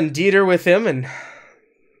 10-year-old son Dieter with him, and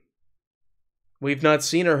we've not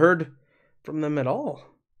seen or heard from them at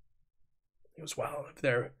all." He goes, "Well, have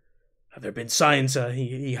there been signs?"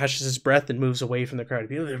 He hushes his breath and moves away from the crowd.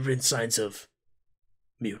 "Have there been signs of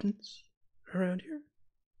mutants around here?"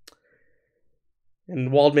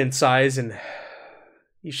 And Waldman sighs, and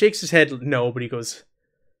he shakes his head no, but he goes,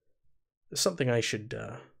 "There's something I'd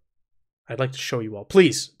like to show you all.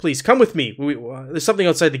 Please, come with me. There's something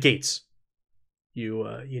outside the gates you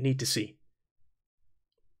need to see."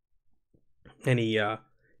 And he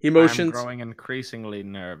motions. I'm growing increasingly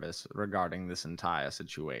nervous regarding this entire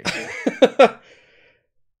situation. He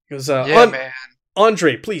goes, man.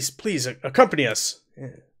 "Andre, please accompany us.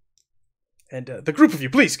 And the group of you,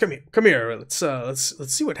 please come here. Let's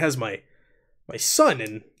see what has my son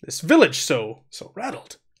in this village so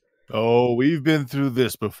rattled." Oh, we've been through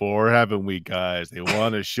this before, haven't we, guys? They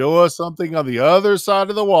want to show us something on the other side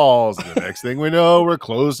of the walls. And the next thing we know, we're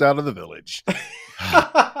closed out of the village.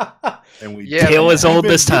 And we tale as old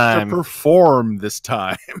this time. To perform this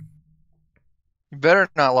time. You better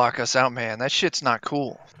not lock us out, man. That shit's not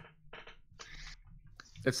cool.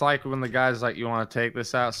 It's like when the guy's like, "You want to take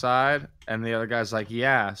this outside?" And the other guy's like,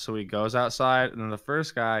 "Yeah." So he goes outside, and then the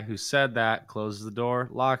first guy who said that closes the door,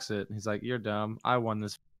 locks it. And he's like, "You're dumb. I won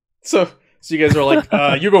this." So you guys are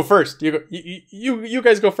like, "You go first. You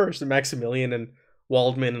guys go first." And Maximilian and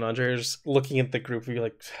Waldman and Andre are just looking at the group of you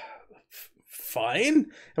like,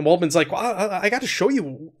 "Fine." And Waldman's like, "Well, I got to show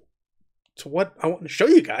you what I want to show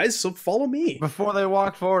you guys, so follow me. Before they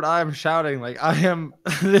walk forward, I am shouting like, I am,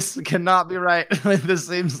 this cannot be right. This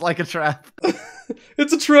seems like a trap.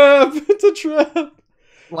 It's a trap. It's a trap.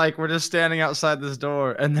 Like, we're just standing outside this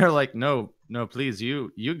door, and they're like, no, please,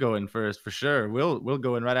 you go in first for sure. We'll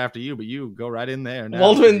go in right after you, but you go right in there now.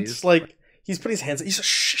 Waldman's like, he's putting his hands. He's like,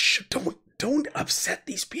 shh, don't upset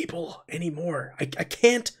these people anymore. I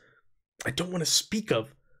can't. I don't want to speak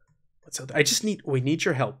of what's out there. We need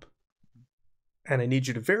your help, and I need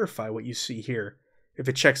you to verify what you see here. If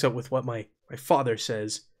it checks out with what my father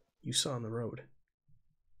says you saw on the road.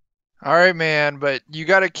 All right, man, but you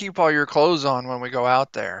got to keep all your clothes on when we go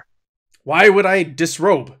out there. Why would I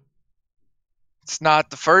disrobe? It's not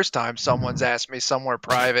the first time someone's asked me somewhere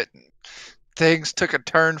private. Things took a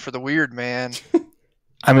turn for the weird, man.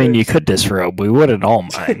 I mean, you could disrobe. We wouldn't all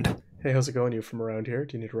mind. Hey, how's it going? You from around here?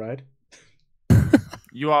 Do you need a ride?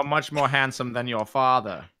 You are much more handsome than your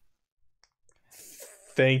father.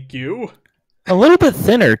 Thank you. A little bit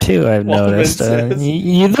thinner, too, I've Waldman noticed. says.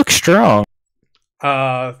 You look strong.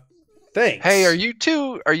 Thanks. Hey, are you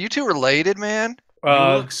two related, man? You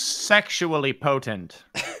look sexually potent.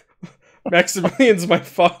 Maximilian's my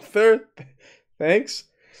father. Thanks.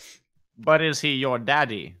 But is he your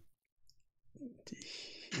daddy?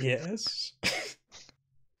 Yes.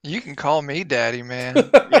 You can call me daddy, man.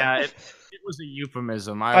 Yeah, it was a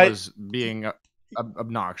euphemism. I was being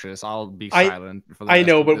obnoxious. I'll be silent for the I rest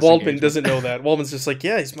know, of but this Waldman engagement. doesn't know that. Waldman's just like,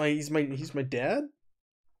 yeah, he's my dad.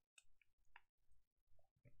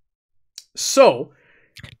 So,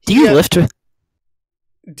 Do you lift?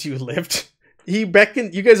 Do you lift? You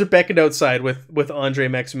guys are beckoned outside with Andre,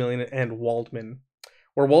 Maximilian, and Waldman,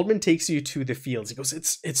 where Waldman takes you to the fields. He goes,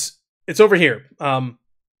 it's over here. I'm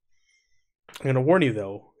gonna warn you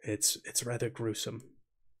though, it's rather gruesome.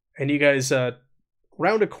 And you guys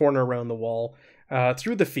round a corner around the wall,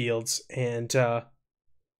 through the fields, and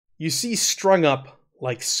you see strung up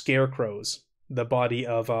like scarecrows the body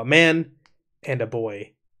of a man and a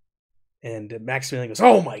boy. And Maximilian goes,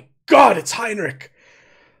 "Oh my God, it's Heinrich!"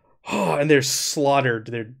 Oh, and they're slaughtered.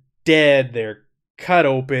 They're dead. They're cut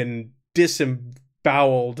open,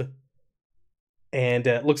 disemboweled, and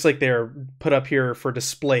it looks like they're put up here for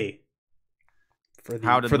display.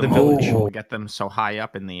 How did the village mole get them so high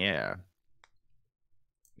up in the air?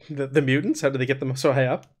 The mutants? How did they get them so high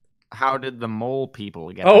up? How did the mole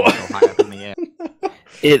people get them so high up in the air?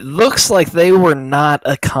 It looks like they were not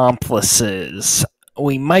accomplices.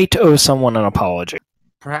 We might owe someone an apology.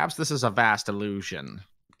 Perhaps this is a vast illusion.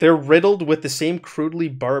 They're riddled with the same crudely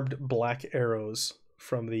barbed black arrows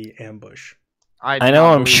from the ambush. I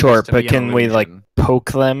know I'm short, but can we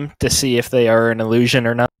poke them to see if they are an illusion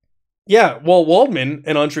or not? Yeah, well, Waldman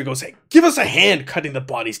and Andre goes, "Hey, give us a hand cutting the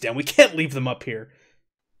bodies down. We can't leave them up here."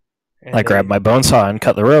 And I grab my bone saw and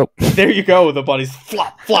cut the rope. There you go. The bodies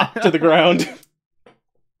flop to the ground.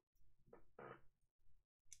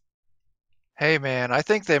 Hey, man, I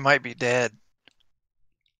think they might be dead.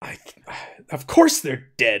 Of course they're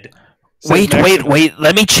dead. Wait.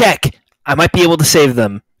 Let me check. I might be able to save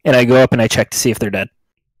them. And I go up and I check to see if they're dead.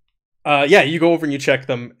 Yeah, you go over and you check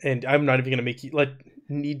them, and I'm not even going to make you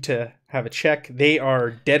need to have a check. They are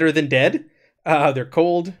deader than dead. They're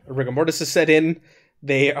cold. Rigor mortis is set in.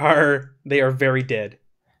 They are very dead.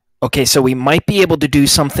 Okay, so we might be able to do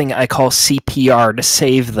something I call CPR to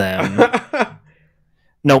save them.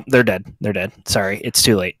 Nope, they're dead. They're dead. Sorry, it's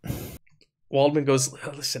too late. Waldman goes,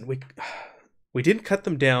 "Listen, we didn't cut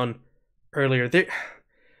them down earlier.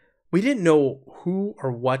 We didn't know who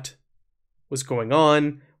or what was going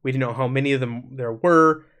on. We didn't know how many of them there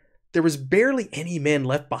were. There was barely any men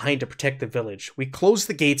left behind to protect the village. We closed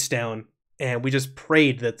the gates down, and we just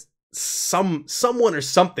prayed that someone or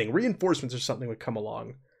something, reinforcements or something, would come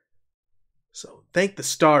along. So thank the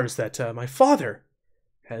stars that my father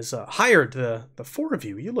has hired the four of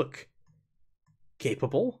you. You look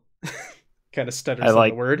capable." Kind of stutters on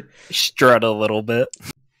the word. Strut a little bit.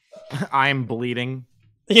 I'm bleeding.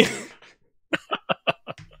 You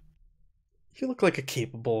look like a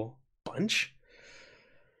capable bunch.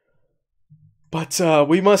 But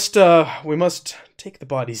we must take the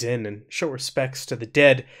bodies in and show respects to the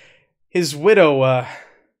dead. His widow,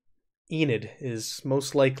 Enid, is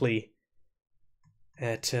most likely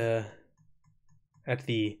at the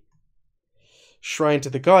shrine to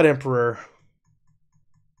the God Emperor,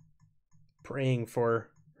 praying for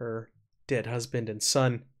her dead husband and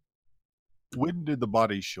son. When did the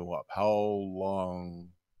bodies show up? How long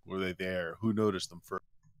were they there? Who noticed them first?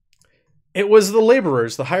 It was the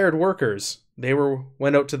laborers, the hired workers. They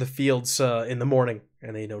went out to the fields in the morning,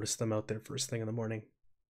 and they noticed them out there first thing in the morning.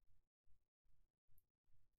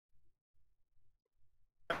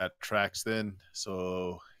 That tracks then.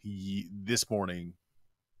 So this morning,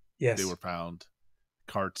 Yes. they were found.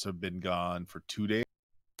 Carts have been gone for 2 days.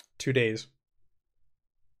 2 days.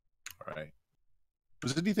 All right.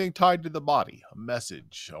 Was anything tied to the body? A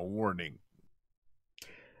message, a warning,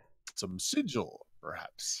 some sigil,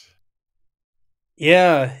 perhaps?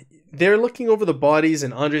 Yeah, they're looking over the bodies,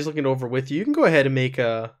 and Andre's looking over with you. You can go ahead and make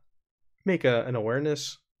an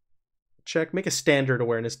awareness check. Make a standard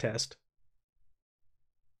awareness test.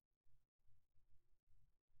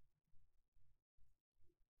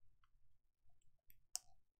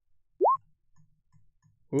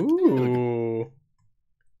 Ooh.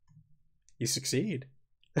 You succeed.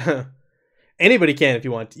 Anybody can if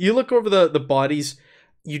you want. You look over the bodies.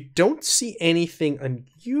 You don't see anything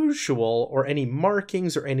unusual or any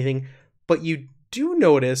markings or anything, but you do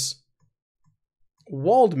notice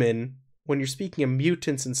Waldman, when you're speaking of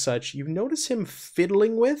mutants and such, you notice him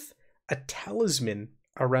fiddling with a talisman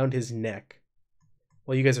around his neck.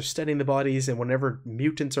 While you guys are studying the bodies, and whenever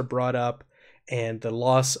mutants are brought up and the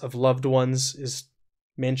loss of loved ones is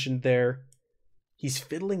mentioned there, he's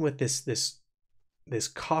fiddling with this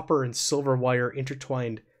copper and silver wire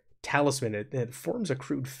intertwined talisman. It forms a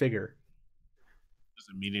crude figure. Does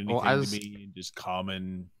it mean anything to me? Just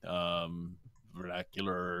common,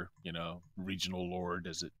 vernacular, regional lore?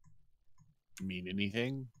 Does it mean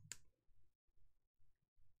anything?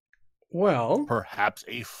 Well, perhaps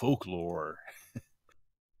a folklore.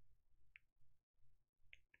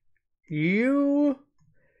 You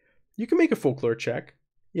can make a folklore check.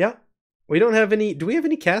 Yeah. We don't have any. Do we have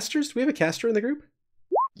any casters? Do we have a caster in the group?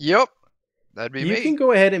 Yep. That'd be me. You can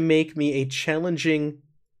go ahead and make me a challenging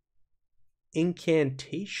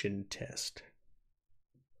incantation test.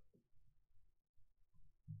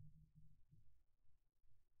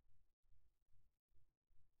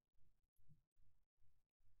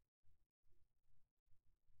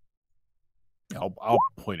 I'll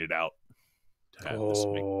point it out to have this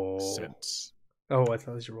make sense. Oh, I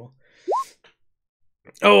thought it was your roll.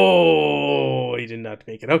 Oh, he did not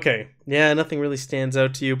make it. Okay. Yeah, nothing really stands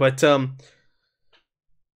out to you, but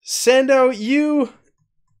Sando,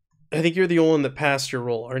 I think you're the only one that passed your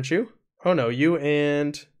roll, aren't you? Oh no, you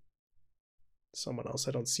and someone else.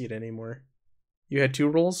 I don't see it anymore. You had 2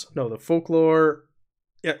 rolls? No, the folklore.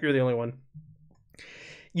 Yeah, you're the only one.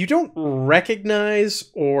 You don't recognize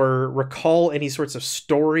or recall any sorts of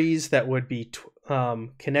stories that would be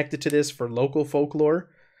connected to this for local folklore.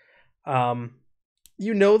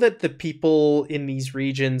 You know that the people in these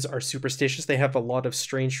regions are superstitious. They have a lot of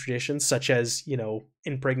strange traditions, such as,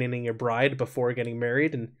 impregnating your bride before getting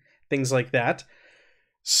married and things like that.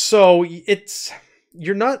 So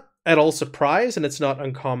you're not at all surprised, and it's not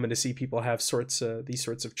uncommon to see people have these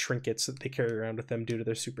sorts of trinkets that they carry around with them due to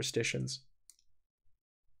their superstitions.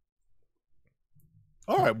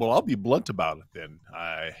 All right, well, I'll be blunt about it then.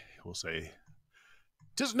 I will say,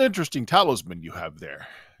 'tis an interesting talisman you have there.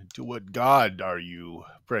 To what god are you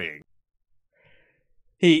praying?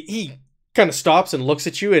 He kind of stops and looks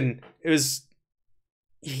at you, and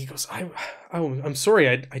he goes, I'm sorry,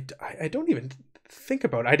 I don't even think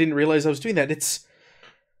about it. I didn't realize I was doing that. It's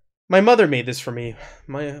my mother made this for me.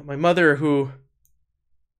 My mother, who,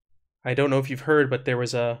 I don't know if you've heard, but there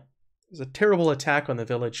was a terrible attack on the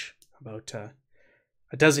village about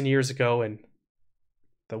a dozen years ago, and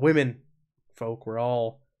the women folk were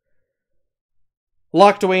all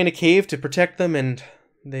locked away in a cave to protect them, and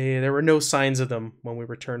there were no signs of them when we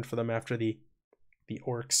returned for them after the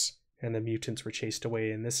orcs and the mutants were chased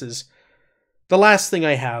away. And this is the last thing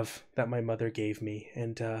I have that my mother gave me,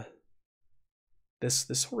 and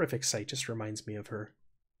this horrific sight just reminds me of her.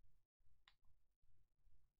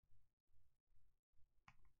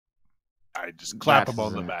 I just clap him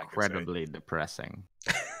on the back. Incredibly depressing.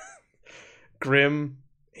 Grim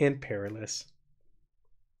and perilous.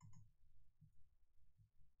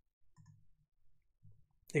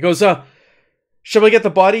 He goes, shall we get the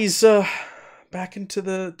bodies back into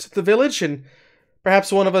the village, and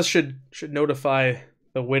perhaps one of us should notify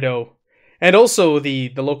the widow, and also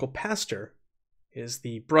the local pastor is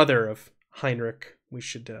the brother of Heinrich. We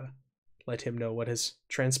should let him know what has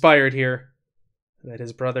transpired here, that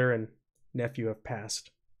his brother and nephew have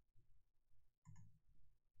passed.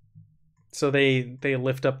 So they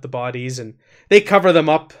lift up the bodies and they cover them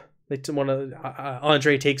up.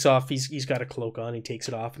 Andre takes off. He's got a cloak on. He takes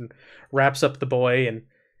it off and wraps up the boy. And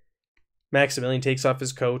Maximilian takes off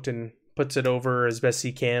his coat and puts it over as best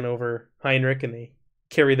he can over Heinrich. And they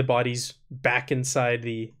carry the bodies back inside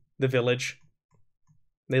the village.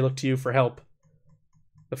 They look to you for help.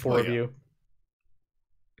 The 4 of you.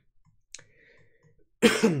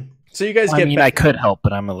 So you guys I get mean, back. I could help,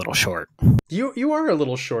 but I'm a little short. You are a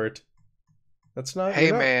little short. That's not. Hey,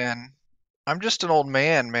 you're not- man. I'm just an old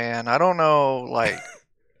man, man. I don't know, like,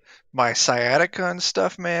 my sciatica and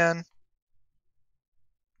stuff, man.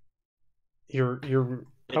 You're.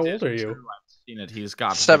 How old are you? True, I've seen it. He's got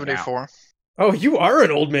the gout. 74. Oh, you are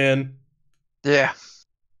an old man. Yeah.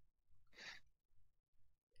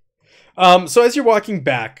 So as you're walking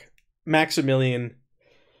back, Maximilian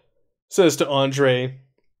says to Andre,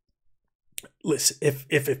 "Listen,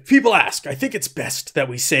 if people ask, I think it's best that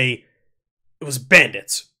we say it was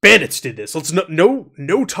bandits. Bandits did this. Let's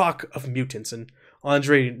no talk of mutants." And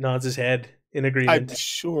Andre nods his head in agreement. I'm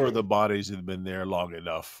sure the bodies have been there long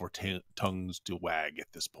enough for tongues to wag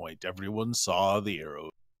at this point. Everyone saw the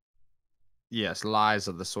arrow. Yes, lies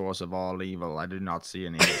are the source of all evil. I do not see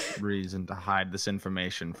any reason to hide this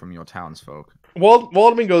information from your townsfolk.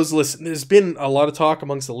 Waldman goes, "Listen, there's been a lot of talk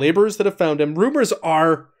amongst the laborers that have found him. Rumors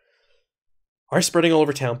are spreading all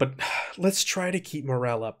over town, but let's try to keep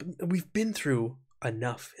morale up. We've been through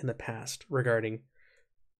enough in the past regarding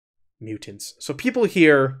mutants. So people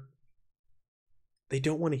here, they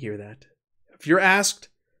don't want to hear that. If you're asked,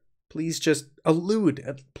 please just allude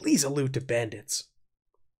to bandits."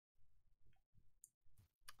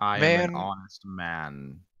 I am Man. an honest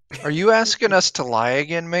man. Are you asking us to lie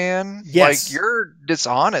again, man? Yes. Like, you're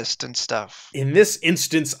dishonest and stuff. In this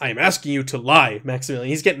instance, I'm asking you to lie, Maximilian.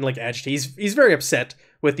 He's getting like agitated. He's very upset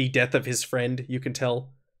with the death of his friend, you can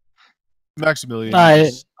tell. Maximilian. I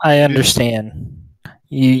understand.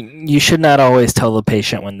 You should not always tell the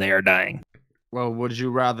patient when they are dying. Well, would you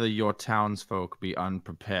rather your townsfolk be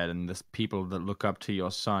unprepared and the people that look up to your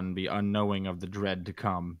son be unknowing of the dread to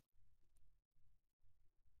come?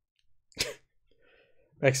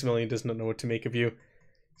 Maximilian does not know what to make of you.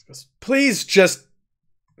 He goes, "Please just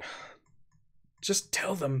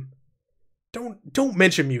tell them. Don't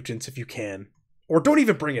mention mutants if you can. Or don't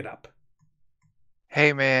even bring it up."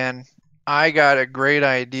 Hey, man. I got a great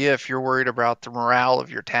idea if you're worried about the morale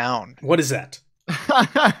of your town. What is that?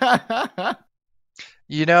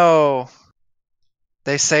 You know,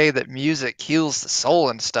 they say that music heals the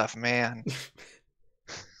soul and stuff, man.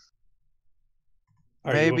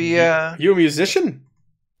 Maybe, you a musician?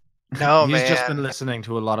 No, He's man. just been listening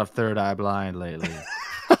to a lot of Third Eye Blind lately.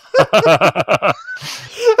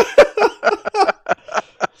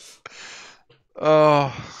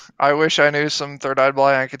 Oh, I wish I knew some Third Eye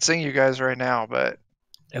Blind. I could sing you guys right now, but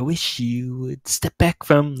I wish you would step back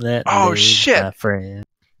from that. Oh, ledge, shit. my friend.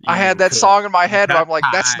 I had that song in my head, but I'm like,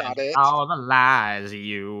 that's not it. All the lies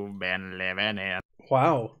you've been living in.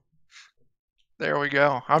 Wow. There we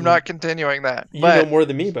go. I'm not continuing that. You but, know more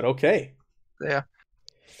than me, but okay. Yeah.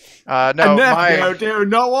 No, And nephew, do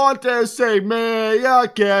not want to see me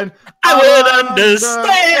again. I would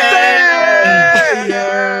understand.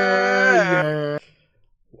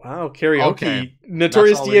 Wow, karaoke. Okay.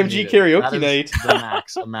 Notorious That's all we DMG needed. karaoke That is night. the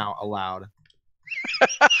max amount allowed.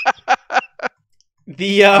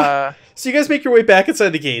 So you guys make your way back inside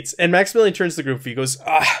the gates, and Maximilian turns to the group of you. He goes,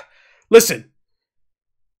 "Listen,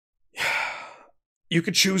 you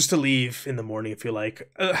could choose to leave in the morning if you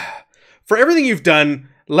like. For everything you've done,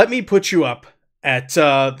 let me put you up at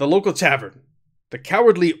the local tavern, the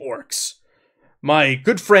Cowardly Orcs. My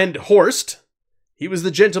good friend Horst, he was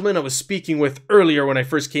the gentleman I was speaking with earlier when I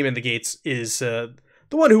first came in the gates, is the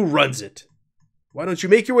one who runs it. Why don't you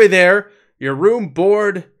make your way there? Your room,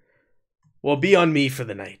 board will be on me for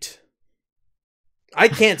the night. I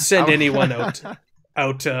can't send anyone out.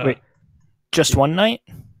 Wait, just one night?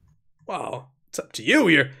 Well, it's up to you.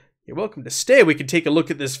 You're welcome to stay. We could take a look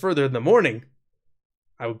at this further in the morning.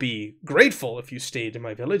 I would be grateful if you stayed in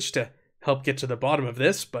my village to help get to the bottom of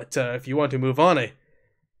this, but if you want to move on, I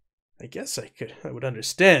guess I would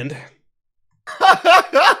understand."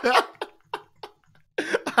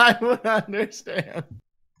 I would understand.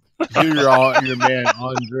 Your man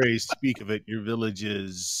Andre speak of it. Your village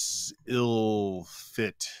is ill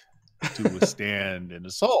fit to withstand an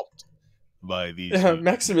assault by these.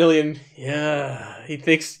 Maximilian, yeah, he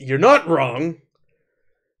thinks you're not wrong.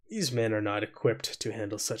 These men are not equipped to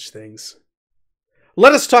handle such things.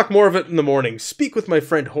 Let us talk more of it in the morning. Speak with my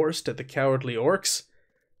friend Horst at the Cowardly Orcs.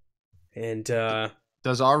 And,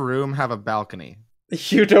 Does our room have a balcony?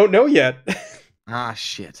 you don't know yet. Ah,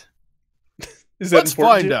 shit. Is that Let's important to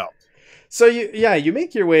find you? out. So you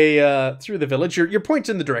make your way through the village. You're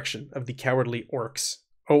pointing in the direction of the Cowardly Orcs.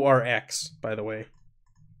 ORX, by the way.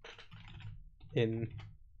 In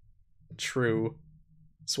true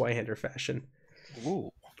Zweihander fashion. Ooh.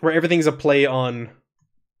 Where everything's a play on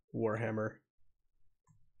Warhammer.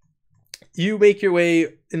 You make your way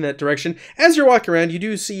in that direction. As you're walking around, you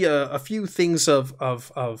do see a few things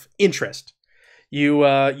of interest.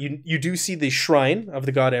 You do see the shrine of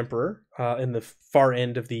the God Emperor in the far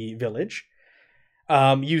end of the village.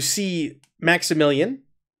 You see Maximilian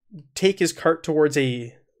take his cart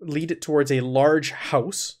lead it towards a large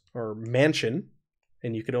house or mansion,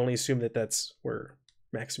 and you could only assume that that's where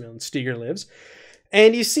Maximilian Steger lives.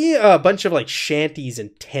 And you see a bunch of like shanties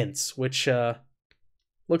and tents, which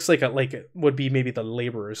looks like it would be maybe the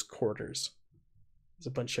laborers' quarters. There's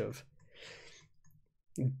a bunch of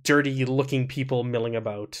dirty looking people milling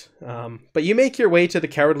about. But you make your way to the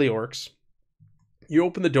Cowardly Orcs. You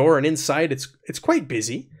open the door, and inside it's quite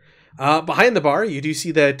busy. Behind the bar, you do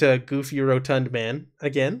see that goofy, rotund man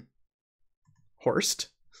again, Horst.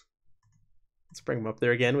 Let's bring him up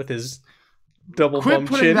there again with his double Quit bum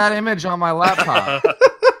putting chin. that image on my laptop.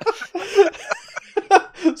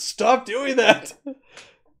 Stop doing that.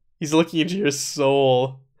 He's looking into your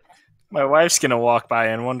soul. My wife's gonna walk by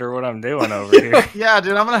and wonder what I'm doing over here. Yeah,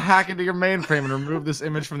 dude, I'm gonna hack into your mainframe and remove this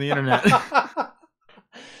image from the internet.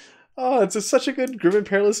 Oh, it's such a good Grim and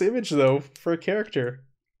Perilous image, though, for a character.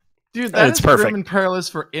 Dude, that's perfect. Grim and Perilous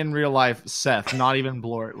for in real life Seth, not even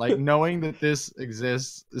Blort. Like, knowing that this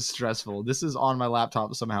exists is stressful. This is on my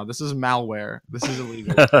laptop somehow. This is malware. This is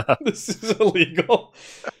illegal. This is illegal.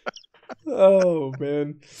 Oh,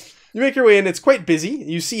 man. You make your way in. It's quite busy.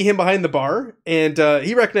 You see him behind the bar, and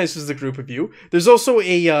he recognizes the group of you. There's also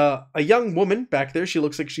a young woman back there. She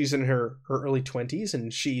looks like she's in her early 20s,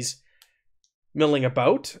 and she's milling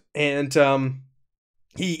about. And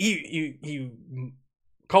he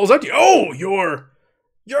calls out to you. Oh,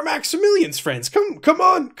 you're Maximilian's friends. Come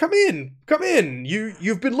on, come in.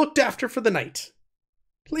 You've been looked after for the night.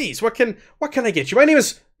 Please, what can I get you? My name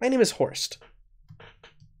is Horst.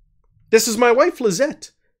 This is my wife,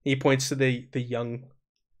 Lizette. He points to the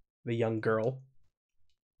young girl.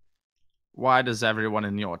 Why does everyone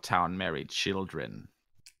in your town marry children?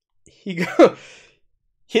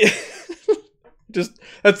 Just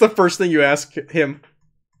that's the first thing you ask him.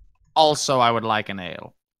 Also, I would like an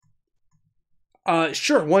ale.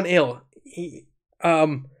 Sure, one ale.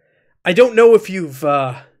 I don't know if you've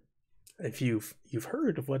heard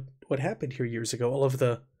of what happened here years ago. All of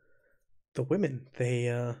the women, they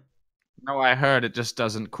No, I heard it just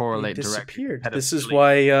doesn't correlate they directly. disappeared. This is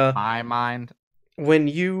why My mind. when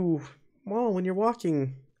you're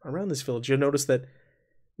walking around this village, you'll notice that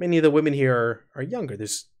many of the women here are younger.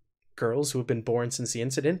 There's girls who have been born since the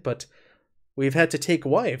incident, but we've had to take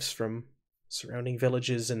wives from surrounding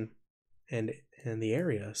villages and the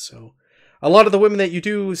area. So a lot of the women that you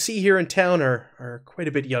do see here in town are quite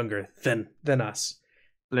a bit younger than us.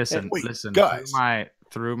 Listen, Wait, listen. guys.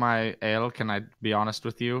 Through my ale, can I be honest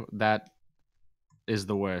with you? That is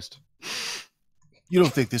the worst. You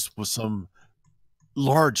don't think this was some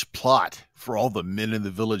large plot for all the men in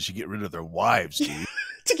the village to get rid of their wives, do you?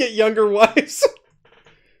 To get younger wives.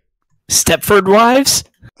 Stepford wives?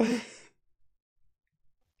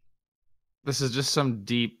 This is just some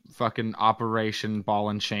deep fucking Operation Ball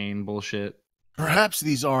and Chain bullshit. Perhaps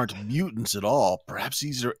these aren't mutants at all. Perhaps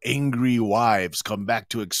these are angry wives come back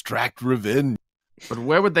to extract revenge. But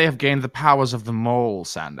where would they have gained the powers of the mole,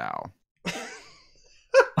 Sandow?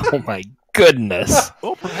 Oh my goodness.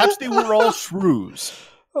 Well, perhaps they were all shrews.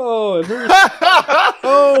 Oh, it hurts.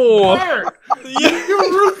 Oh, Bert, you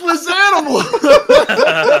ruthless animal!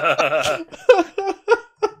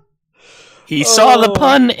 He saw the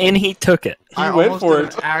pun and he took it. He went almost for did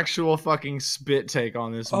it. an actual fucking spit take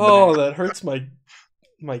on this. Oh, man. that hurts my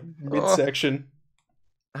midsection.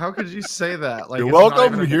 How could you say that? Like, You're it's not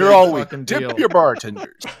welcome. even a Here big all week. fucking Tip deal. your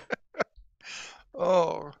bartenders.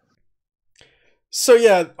 Oh, So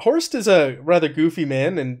yeah, Horst is a rather goofy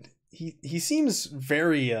man, and he seems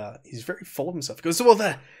he's very full of himself. He goes, well,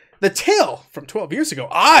 the tale from 12 years ago,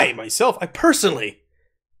 I personally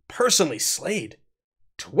slayed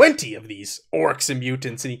 20 of these orcs and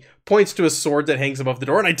mutants, and he points to a sword that hangs above the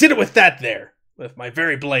door, and I did it with my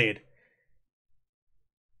very blade.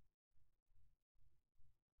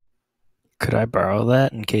 Could I borrow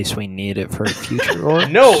that in case we need it for a future orc?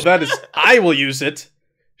 No, I will use it.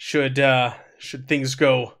 Should things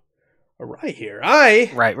go awry here.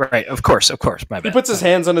 Right. Of course. My bad. He puts his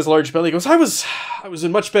hands on his large belly. He goes, I was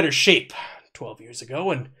in much better shape 12 years ago,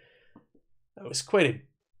 and I was quite a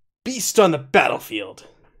beast on the battlefield.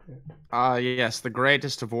 Yes, the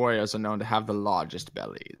greatest of warriors are known to have the largest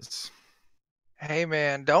bellies. hey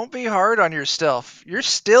man, don't be hard on yourself. You're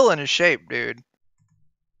still in a shape, dude.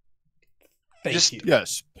 Thank you.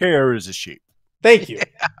 Yes, pear is a sheep. Thank you.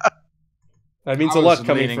 That means I a was lot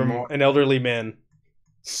coming leaning from more- an elderly man.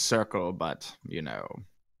 Circle, but,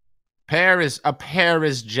 A pear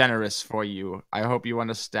is generous for you. I hope you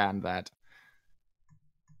understand that.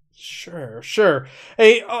 Sure.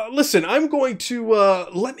 Hey, listen, I'm going to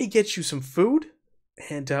let me get you some food,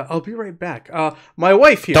 and I'll be right back. My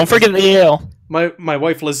wife here. Don't forget the ale. My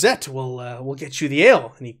wife Lizette will get you the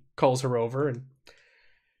ale, and he calls her over, and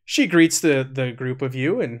she greets the group of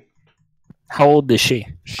you. And how old is she?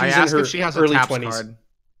 She's I ask if she has a TAPS card.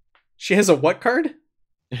 She has a what card?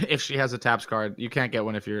 If she has a TAPS card, you can't get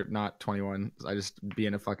one if you're not 21. I just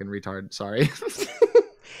being a fucking retard. Sorry.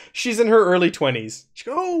 She's in her early 20s. She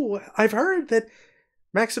goes, "Oh, I've heard that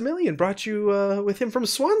Maximilian brought you with him from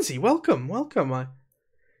Swansea. Welcome.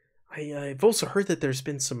 I've also heard that there's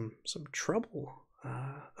been some trouble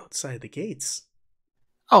outside the gates."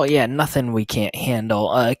 Oh yeah, nothing we can't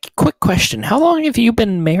handle. Quick question: how long have you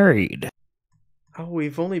been married? Oh,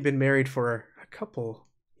 we've only been married for a couple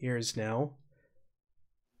years now.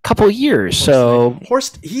 Couple years, so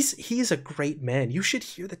Horst, he's a great man. You should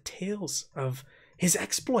hear the tales of his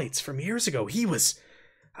exploits from years ago. He was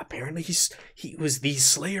the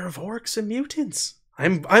slayer of orcs and mutants.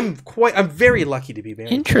 I'm very lucky to be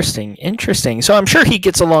married. Interesting. So I'm sure he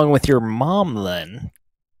gets along with your mom then.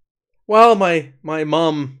 Well, my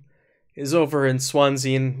mom is over in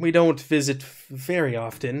Swansea, and we don't visit very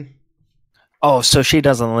often. Oh, so she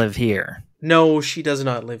doesn't live here? No, she does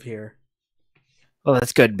not live here. Well,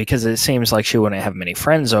 that's good, because it seems like she wouldn't have many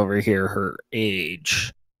friends over here her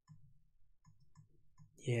age.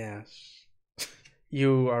 Yes.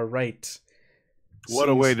 You are right. What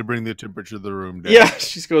a way to bring the temperature of the room down. Yeah,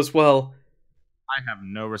 she goes, "Well, I have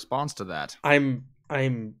no response to that. I'm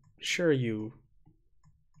sure you've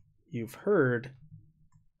heard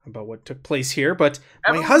about what took place here, but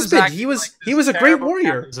my husband, he was a great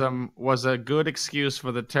warrior." Was a good excuse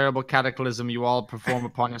for the terrible cataclysm you all perform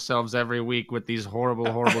upon yourselves every week with these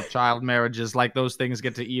horrible child marriages. Like those things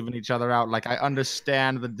get to even each other out. Like I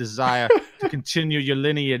understand the desire to continue your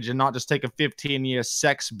lineage and not just take a 15-year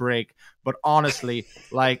sex break. But honestly,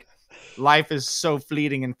 like life is so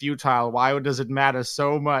fleeting and futile. Why does it matter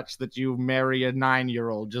so much that you marry a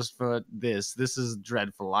 9-year-old just for this? This is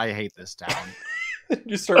dreadful. I hate this town.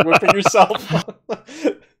 You start whipping yourself.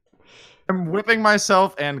 I'm whipping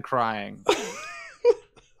myself and crying.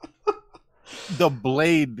 The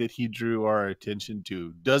blade that he drew our attention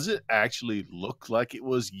to, does it actually look like it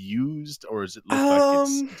was used, or does it look like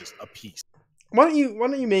it's just a piece? Why don't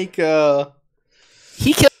you make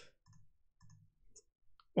He killed.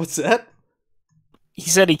 What's that? He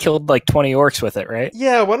said he killed like 20 orcs with it, right?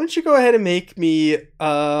 Yeah, why don't you go ahead and make me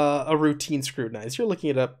a routine scrutinize? You're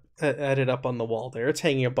looking at it up on the wall there. It's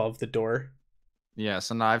hanging above the door.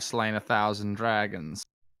 Yes, and I've slain 1,000 dragons.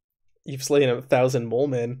 You've slain 1,000 mole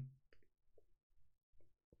men.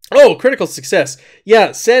 Oh, critical success.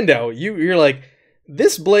 Yeah, Sandow, you're like,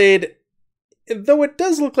 this blade, though it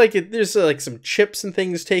does look like there's like some chips and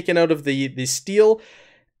things taken out of the steel,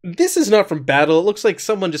 this is not from battle. It looks like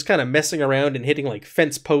someone just kind of messing around and hitting like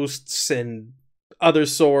fence posts and other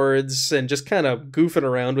swords and just kind of goofing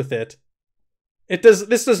around with it.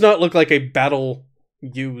 This does not look like a battle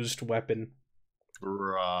used weapon.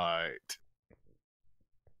 Right.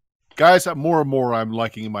 Guys, more and more I'm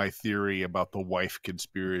liking my theory about the wife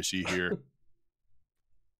conspiracy here.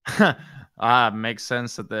 Makes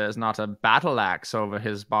sense that there's not a battle axe over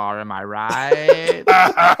his bar, am I right?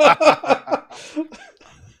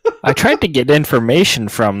 I tried to get information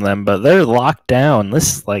from them, but they're locked down.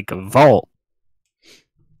 This is like a vault.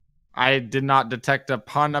 I did not detect a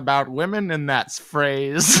pun about women in that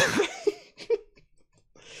phrase.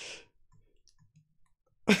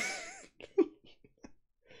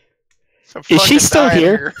 Is she still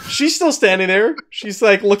here? She's still standing there. She's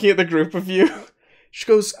like looking at the group of you. She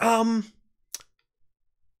goes,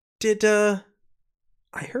 did I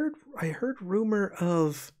heard rumor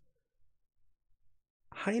of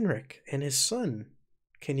Heinrich and his son.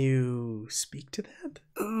 Can you speak to that?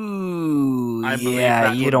 Ooh, I believe yeah,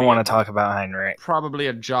 that you would don't be want to talk about Heinrich. Probably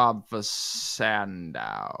a job for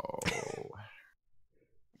Sandow.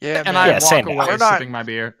 Yeah, and man. I walk Sandow. away We're not- sipping my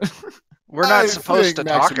beer. We're not I supposed to think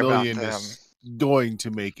talk about Maximilian them. is going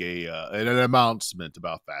to make an announcement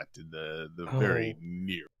about that in the very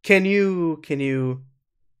near. Can you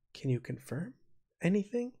confirm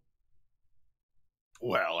anything?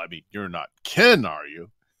 Well, I mean, you're not Ken, are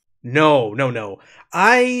you? No.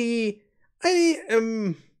 I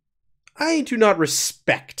do not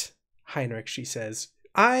respect Heinrich, she says.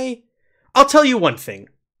 I'll tell you one thing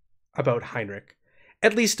about Heinrich.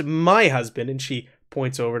 At least my husband, and she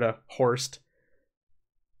points over to Horst,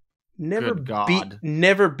 never Good God.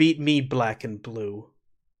 beat me black and blue.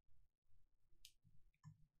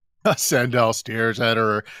 Sandal stares at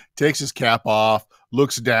her, takes his cap off,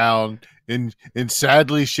 looks down, and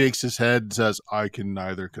sadly shakes his head and says, "I can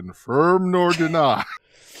neither confirm nor deny."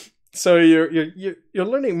 So you're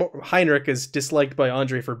learning more. Heinrich is disliked by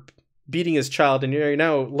Andre for beating his child, and you're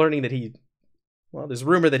now learning that there's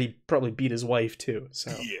rumor that he probably beat his wife too.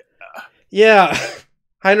 So yeah.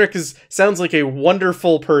 Heinrich sounds like a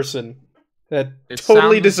wonderful person that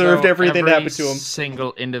totally deserved everything that happened to him.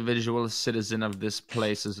 Single individual citizen of this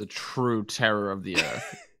place is a true terror of the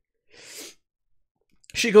earth.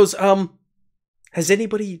 She goes, has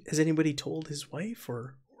anybody told his wife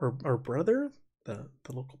or brother, the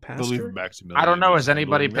local pastor? I don't know. Has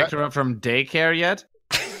anybody picked her up from daycare yet?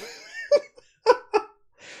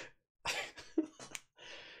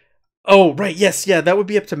 Oh, right. Yes. Yeah. That would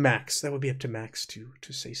be up to Max. That would be up to Max to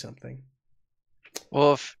say something.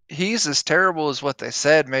 Well, if he's as terrible as what they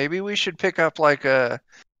said, maybe we should pick up like a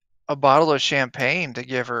bottle of champagne to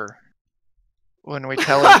give her when we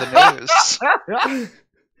tell her the news.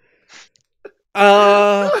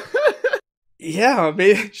 Yeah.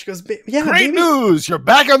 Maybe she goes. Yeah. Great news! You're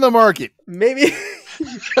back on the market. Maybe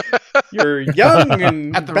you're young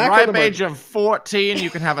and at the ripe age of 14, you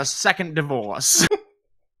can have a second divorce.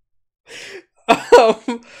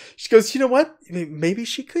 She goes, you know what? Maybe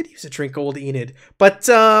she could use a drink, old Enid. But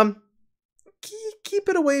keep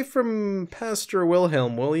it away from Pastor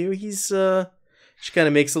Wilhelm, will you? She kind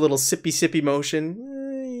of makes a little sippy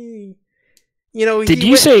motion. Did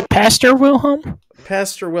you say Pastor Wilhelm?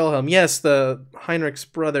 Pastor Wilhelm, yes, the Heinrich's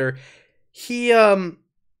brother. He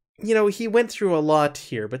he went through a lot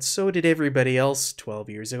here, but so did everybody else 12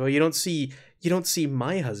 years ago. You don't see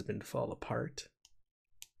my husband fall apart.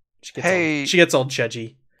 She gets all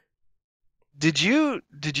judgy. Did you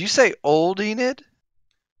say old Enid?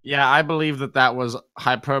 Yeah, I believe that was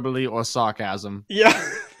hyperbole or sarcasm. Yeah,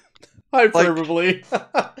 hyperbole.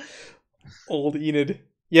 Old Enid.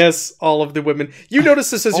 Yes, all of the women. You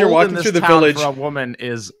notice this as you're walking through the village. For a woman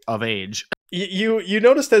is of age. You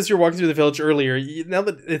noticed as you're walking through the village earlier. Now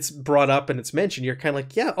that it's brought up and it's mentioned, you're kind of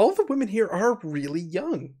like, yeah, all the women here are really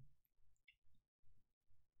young.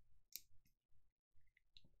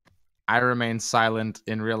 I remain silent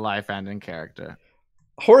in real life and in character.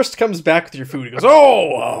 Horst comes back with your food. He goes,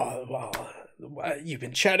 "Oh, you've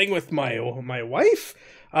been chatting with my wife?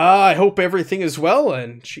 I hope everything is well,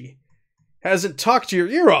 and she hasn't talked your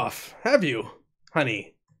ear off, have you,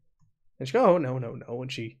 honey?" And she goes, "Oh, no."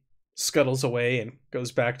 And she scuttles away and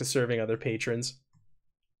goes back to serving other patrons.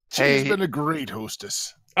 She's been a great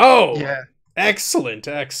hostess. Oh, yeah. Excellent.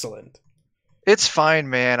 It's fine,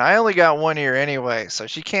 man. I only got one ear anyway, so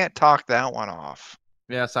she can't talk that one off.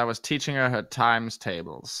 Yes, I was teaching her times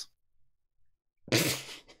tables.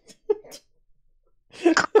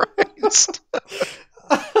 Christ.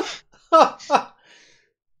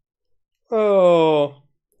 Oh.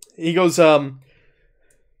 He goes, so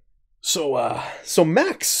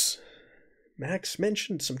Max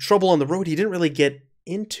mentioned some trouble on the road. He didn't really get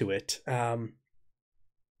into it.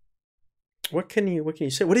 What can you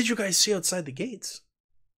say? What did you guys see outside the gates?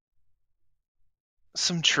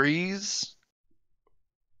 Some trees.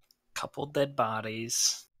 Couple dead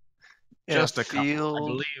bodies. Just a couple, I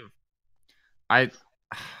believe.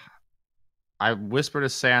 I whispered to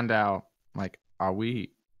Sandow, like, are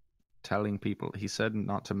we telling people? He said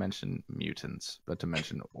not to mention mutants, but to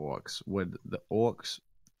mention orcs. Would the orcs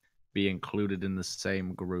be included in the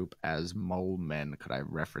same group as mole men? Could I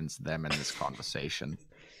reference them in this conversation?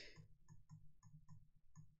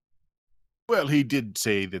 Well, he did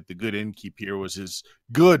say that the good innkeep here was his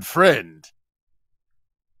good friend.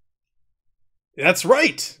 That's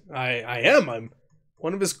right. I am. I'm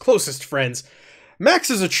one of his closest friends. Max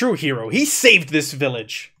is a true hero. He saved this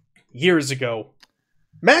village years ago.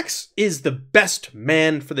 Max is the best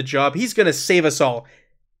man for the job. He's going to save us all.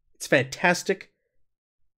 It's fantastic.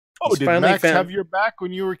 Oh, did Max have your back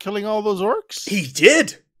when you were killing all those orcs? He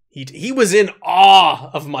did. He was in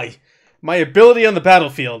awe of my ability on the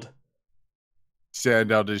battlefield.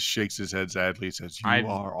 Sandow just shakes his head sadly and says, I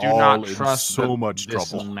are do all not in trust so much this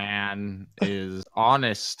trouble. Man is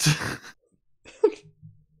honest.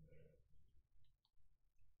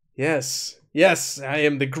 Yes, I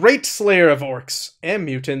am the great slayer of orcs and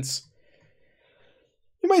mutants.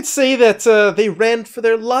 You might say that they ran for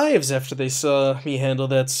their lives after they saw me handle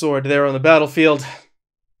that sword there on the battlefield.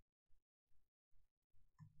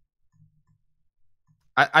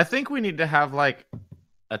 I think we need to have, like,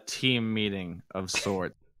 a team meeting of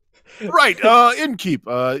sorts. Right,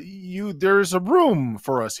 innkeep, there's a room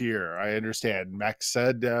for us here, I understand. Max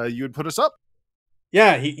said you would put us up?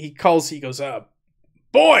 Yeah, he goes,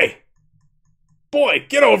 boy,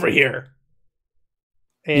 get over here.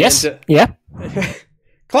 And, yes. Yeah.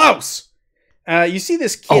 Klaus! You see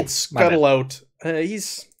this kid scuttle bad. out.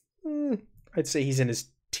 I'd say he's in his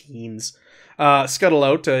teens. Scuttle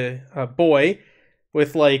out, a boy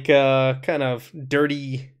with like kind of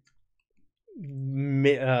dirty,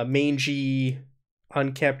 mangy,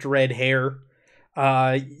 unkept red hair.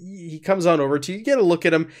 He comes on over to you. You get a look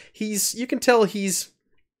at him. You can tell he's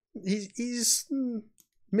missing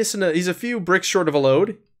he's a few bricks short of a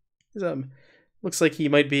load. Looks like he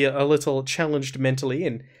might be a little challenged mentally,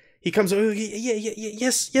 and he comes. Oh,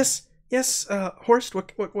 yes. Horst,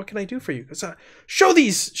 what can I do for you? Show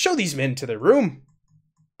these men to their room,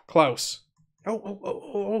 Klaus.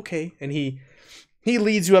 Oh, okay. And he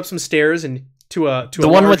leads you up some stairs and to the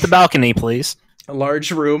one with the balcony, please. A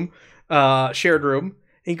large room, shared room.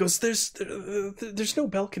 And he goes, "There's no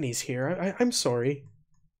balconies here. I'm sorry."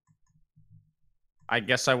 I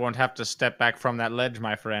guess I won't have to step back from that ledge,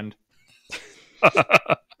 my friend.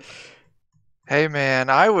 Hey man,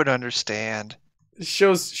 I would understand.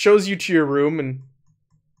 Shows you to your room, and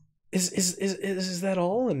is that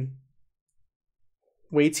all? And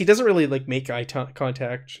waits. He doesn't really like make eye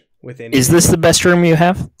contact with anyone. Is this the best room you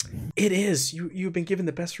have? It is. You've been given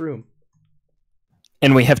the best room,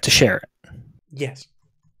 and we have to share it. Yes.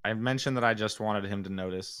 I mentioned that I just wanted him to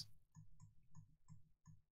notice.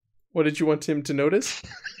 What did you want him to notice?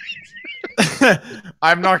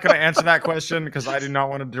 I'm not going to answer that question because I do not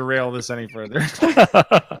want to derail this any further.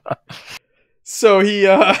 So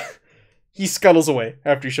he scuttles away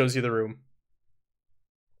after he shows you the room.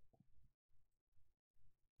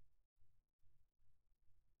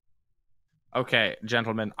 Okay,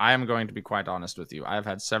 gentlemen, I am going to be quite honest with you. I've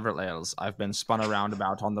had several ales. I've been spun around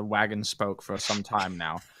about on the wagon spoke for some time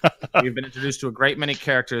now. We've been introduced to a great many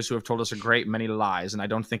characters who have told us a great many lies, and I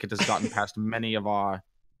don't think it has gotten past many of our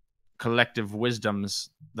collective wisdoms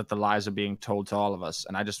that the lies are being told to all of us.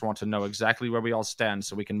 And I just want to know exactly where we all stand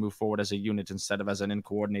so we can move forward as a unit instead of as an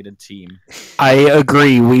uncoordinated team. I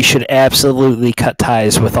agree. We should absolutely cut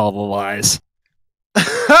ties with all the lies.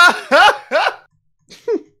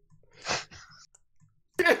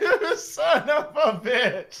 You son of a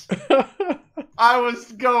bitch! I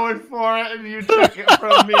was going for it and you took it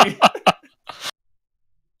from me.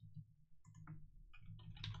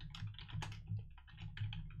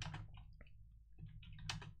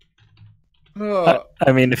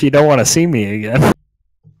 I mean, if you don't want to see me again.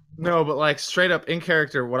 No, but like straight up in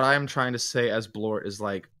character, what I am trying to say as Blort is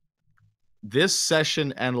like this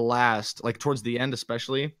session and last, like towards the end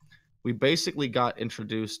especially, we basically got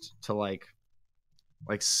introduced to like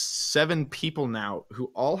 7 people now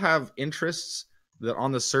who all have interests that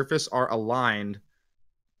on the surface are aligned,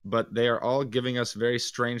 but they are all giving us very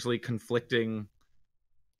strangely conflicting,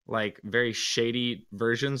 like very shady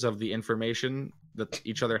versions of the information that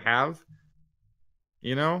each other have,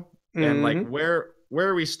 you know? And like where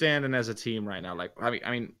are we standing as a team right now? Like, I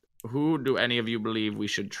mean, who do any of you believe we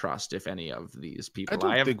should trust, if any of these people?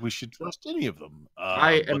 I don't think we should trust any of them.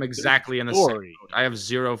 I am exactly in the same boat. I have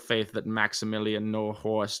zero faith that Maximilian, nor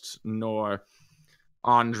Horst, nor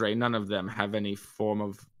Andre, none of them have any form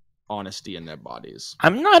of honesty in their bodies.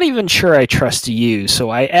 I'm not even sure I trust you,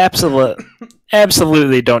 so I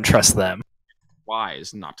absolutely don't trust them.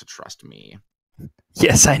 Wise not to trust me.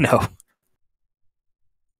 Yes, I know.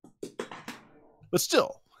 But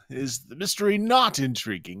still, is the mystery not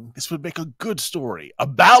intriguing? This would make a good story. A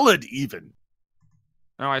ballad, even.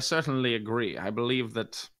 No, I certainly agree. I believe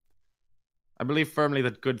firmly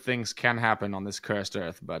that good things can happen on this cursed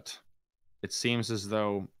earth, but it seems as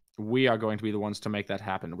though we are going to be the ones to make that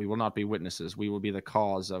happen. We will not be witnesses. We will be the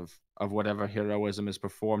cause of whatever heroism is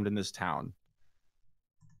performed in this town.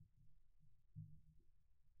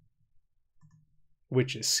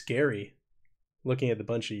 Which is scary, looking at the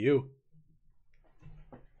bunch of you.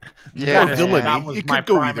 Yeah, that was my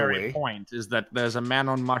primary point, is that there's a man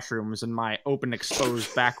on mushrooms in my open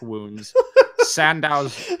exposed back wounds,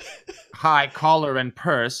 Sandow's high collar and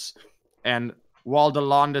purse, and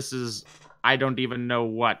Waldelandis's I don't even know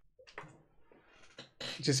what.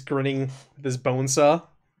 Just grinning with his bone saw.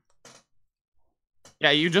 Yeah,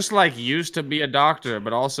 you just like used to be a doctor,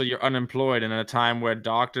 but also you're unemployed in a time where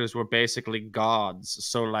doctors were basically gods.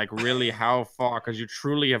 So like really how far could you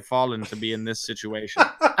truly have fallen to be in this situation?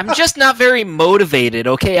 I'm just not very motivated,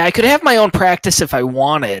 okay? I could have my own practice if I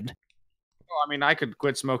wanted. Well, I mean, I could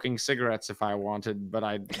quit smoking cigarettes if I wanted, but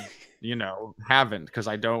I, haven't because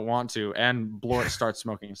I don't want to. And Blort starts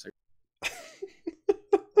smoking cigarettes.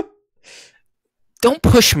 Don't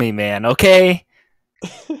push me, man, okay?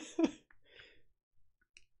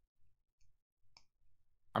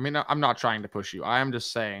 I mean, I'm not trying to push you. I am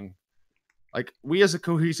just saying Like, we as a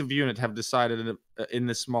cohesive unit have decided in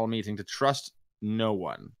this small meeting to trust no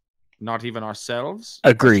one. Not even ourselves?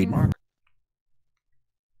 Agreed.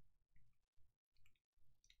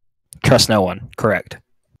 Trust no one. Correct.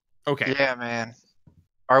 Okay. Yeah, man.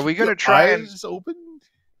 Are we gonna try and eyes opened?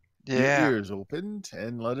 yeah? Your ears opened,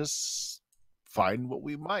 and let us find what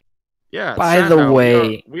we might. Yeah. By the Sandow,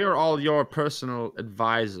 way- we are all your personal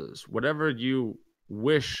advisors. Whatever you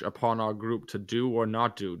wish upon our group to do or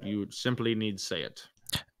not do, you simply need say it.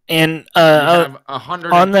 And You have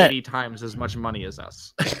 180 times as much money as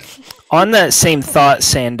us. on that same thought,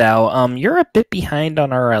 Sandow, you're a bit behind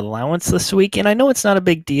on our allowance this week, and I know it's not a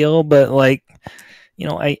big deal, but like, you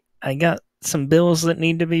know, I got some bills that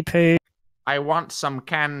need to be paid. I want some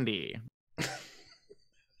candy.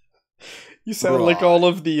 You sound like all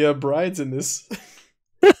of the brides in this.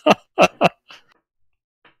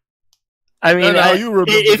 I mean,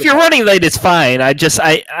 if you're running late, it's fine. I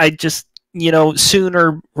just, you know,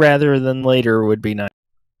 sooner rather than later would be nice.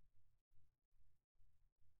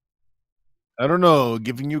 I don't know.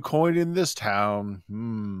 Giving you coin in this town,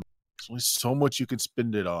 there's only so much you can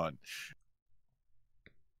spend it on.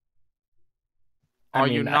 Are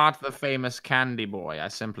you not the famous candy boy? I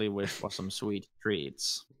simply wish for some sweet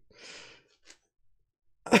treats.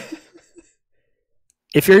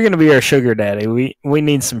 If you're going to be our sugar daddy, we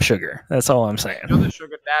need some sugar. That's all I'm saying. You're the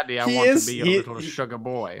sugar daddy. I want to be your little sugar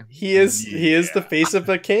boy. He is the face of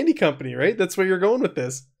a candy company, right? That's where you're going with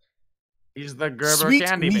this. He's the Gerber Sweet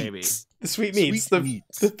candy meats. baby. The sweet meats, Sweet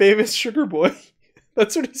meats. the famous sugar boy.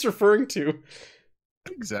 That's what he's referring to.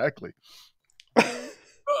 Exactly.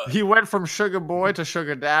 He went from sugar boy to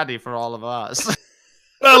sugar daddy for all of us.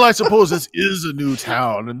 Well, I suppose this is a new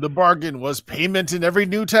town, and the bargain was payment in every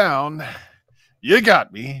new town. You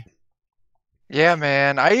got me. Yeah,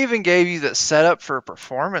 man. I even gave you the setup for a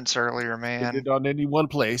performance earlier, Put man. it on any one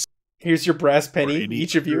place. Here's your brass for penny, any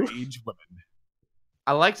each of you. underage women.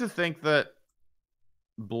 I like to think that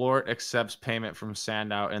Blort accepts payment from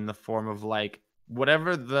Sandow in the form of like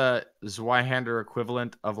whatever the Zweihander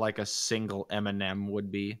equivalent of like a single M&M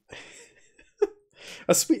would be.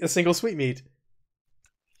 A single sweetmeat.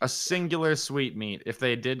 A singular sweetmeat if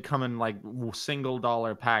they did come in like single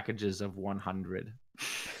dollar packages of 100.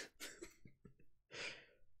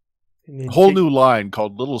 Whole new line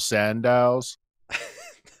called Little Sandows.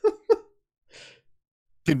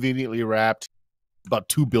 Conveniently wrapped. About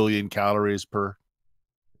 2 billion calories per.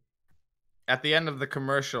 At the end of the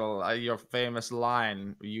commercial, your famous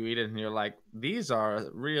line, you eat it and you're like, these are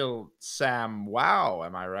real Sam Wow,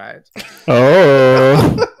 am I right?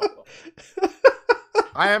 Oh.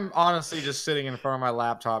 I am honestly just sitting in front of my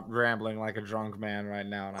laptop rambling like a drunk man right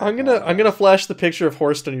now. And I'm gonna flash the picture of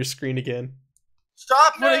Horst on your screen again.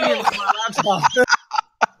 Stop putting it in my laptop.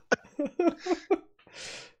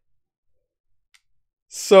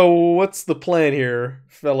 So what's the plan here,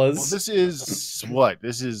 fellas? Well, this is what?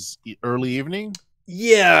 This is early evening?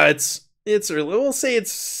 Yeah, it's early. We'll say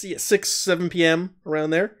it's 6-7 p.m.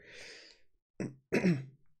 around there.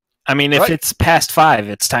 I mean, if it's past 5,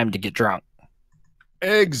 it's time to get drunk.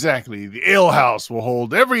 Exactly. The ale house will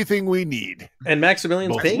hold everything we need. And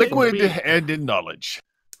Maximilian's Both paying. liquid and in knowledge.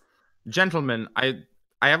 Gentlemen, I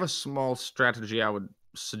have a small strategy I would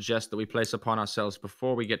suggest that we place upon ourselves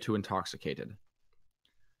before we get too intoxicated.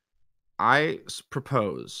 I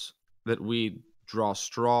propose that we draw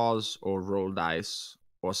straws or roll dice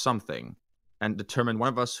or something and determine one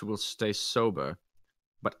of us who will stay sober.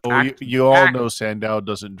 But you all know Sandow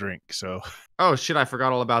doesn't drink, so. Oh shit, I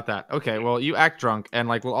forgot all about that. Okay, well, you act drunk, and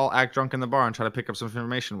like we'll all act drunk in the bar and try to pick up some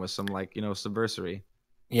information with some like, you know, subversary.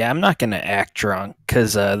 Yeah, I'm not going to act drunk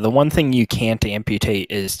because the one thing you can't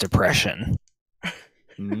amputate is depression.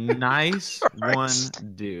 Nice one,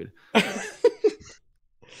 dude.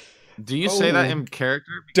 Do you say that in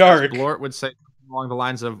character? Dark. Blort would say along the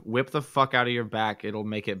lines of, whip the fuck out of your back, it'll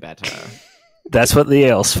make it better. That's what the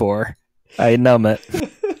ale's for. I numb it.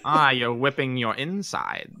 You're whipping your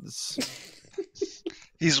insides.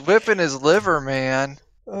 He's whipping his liver, man.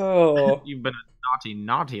 Oh. You've been a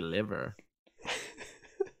naughty liver.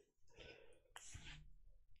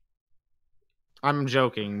 I'm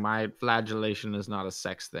joking. My flagellation is not a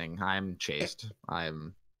sex thing. I'm chaste. I've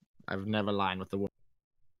never lied with the woman.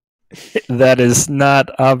 That is not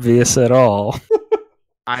obvious at all.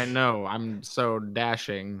 I know. I'm so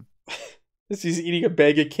dashing. As he's eating a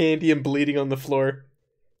bag of candy and bleeding on the floor.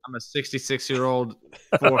 I'm a 66-year-old,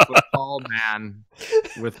 4-foot tall man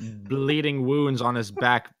with bleeding wounds on his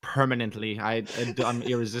back permanently. I'm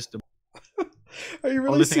irresistible. Are you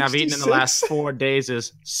really Only thing 66? I've eaten in the last 4 days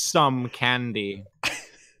is some candy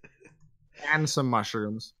and some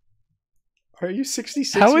mushrooms. Are you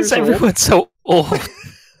 66 How years is everyone so old?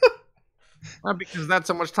 Because that's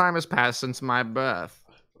so much time has passed since my birth.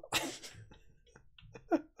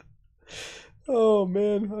 Oh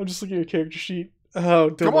man, I'm just looking at your character sheet. Oh,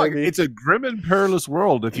 don't Come mind on, me. it's a grim and perilous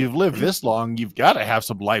world. If you've lived this long, you've got to have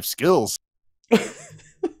some life skills.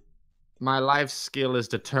 My life skill is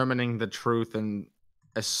determining the truth and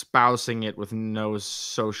espousing it with no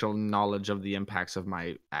social knowledge of the impacts of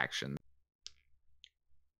my actions.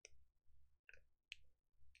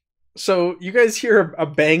 So you guys hear a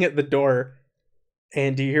bang at the door,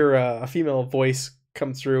 and you hear a female voice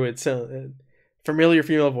come through. It's a familiar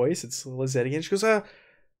female voice. It's Lizette again. She goes,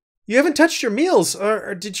 you haven't touched your meals.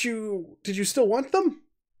 Or did you still want them?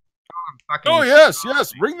 Oh yes,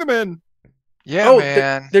 bring them in. Yeah,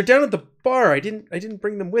 man. They're down at the bar. I didn't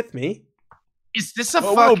bring them with me. Is this a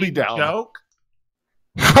we'll be down. joke?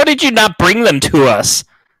 How did you not bring them to us?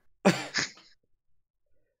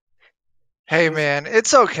 Hey, man,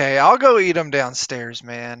 it's okay. I'll go eat them downstairs,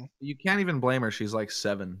 man. You can't even blame her. She's like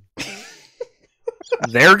 7.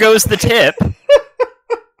 There goes the tip.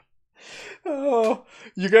 Oh,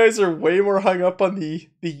 you guys are way more hung up on the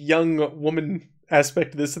young woman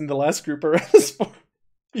aspect of this than the last group around this bar.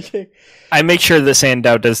 Okay. I make sure the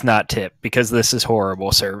Sandow does not tip because this is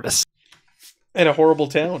horrible service. And a horrible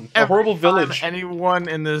town. A horrible village. Anyone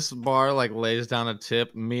in this bar like lays down a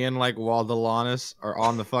tip, me and like Waldelanis are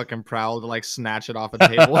on the fucking prowl to like snatch it off a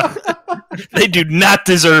table. They do not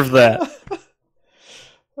deserve that.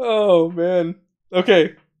 Oh man.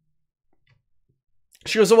 Okay.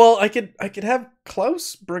 She goes, well, I could have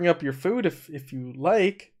Klaus bring up your food if you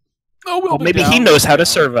like. Oh, Well, maybe he knows how to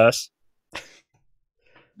serve us.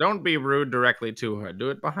 Don't be rude directly to her. Do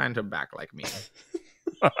it behind her back like me.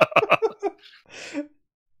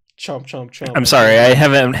 Chomp, chomp, chomp. I'm sorry, I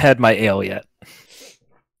haven't had my ale yet.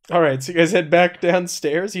 All right, so you guys head back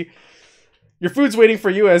downstairs. Your food's waiting for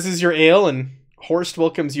you, as is your ale, and Horst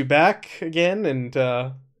welcomes you back again. And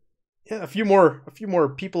yeah, a few more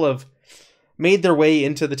people have made their way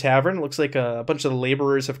into the tavern. It looks like a bunch of the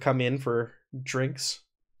laborers have come in for drinks,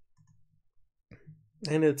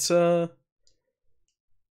 and it's yeah,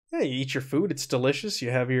 you eat your food. It's delicious.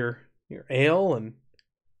 You have your ale, and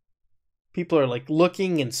people are like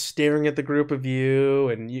looking and staring at the group of you,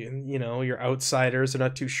 and you know, you're outsiders. They're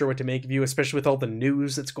not too sure what to make of you, especially with all the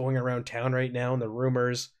news that's going around town right now and the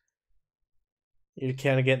rumors. You're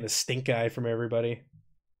kind of getting the stink eye from everybody.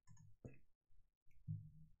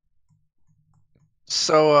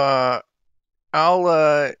 So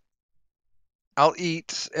I'll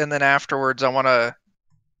eat, and then afterwards I want to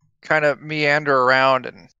kind of meander around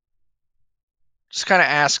and just kind of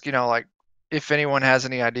ask, you know, like, if anyone has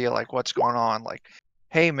any idea, like, what's going on. Like,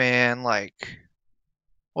 hey, man, like,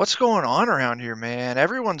 what's going on around here, man?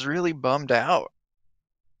 Everyone's really bummed out.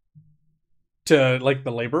 To, like,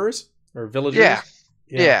 the laborers? Or villagers?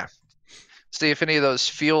 Yeah. See if any of those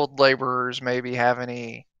field laborers maybe have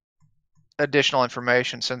any additional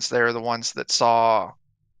information, since they're the ones that saw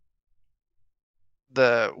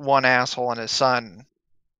the one asshole and his son.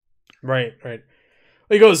 Right.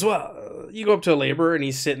 He goes, well, you go up to a laborer, and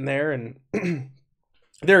he's sitting there, and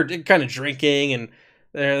they're kind of drinking, and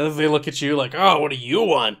they look at you like, oh, what do you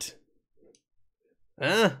want?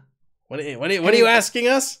 Huh? What are you asking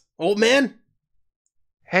us, old man?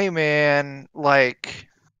 Hey, man, like,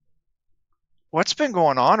 what's been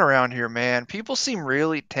going on around here, man? People seem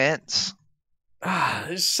really tense.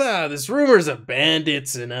 There's rumors of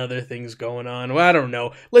bandits and other things going on. Well, I don't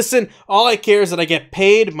know. Listen, all I care is that I get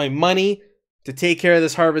paid my money to take care of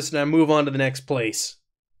this harvest, and I move on to the next place.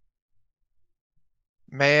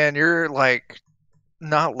 Man, you're, like,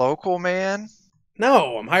 not local, man?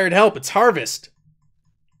 No, I'm hired help. It's harvest.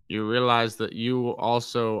 You realize that you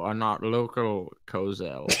also are not local,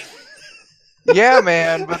 Kozel. Yeah,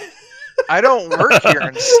 man, but I don't work here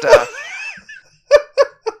and stuff.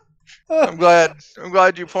 I'm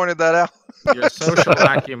glad you pointed that out. Your social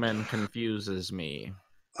acumen confuses me.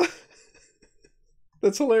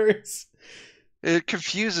 That's hilarious. It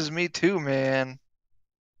confuses me too, man.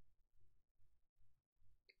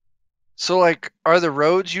 So, like, are the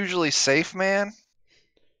roads usually safe, man?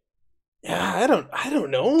 Yeah, I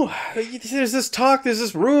don't know. There's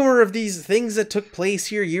this rumor of these things that took place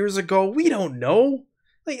here years ago. We don't know.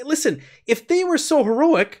 Like, listen, if they were so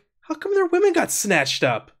heroic, how come their women got snatched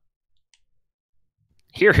up?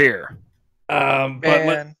 Here. And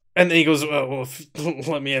then he goes, well,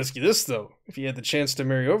 let me ask you this, though. If you had the chance to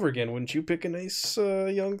marry over again, wouldn't you pick a nice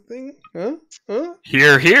young thing? Huh?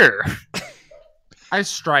 Here. I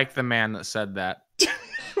strike the man that said that.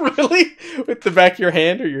 Really? With the back of your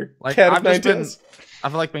hand or your cat of nine tails? I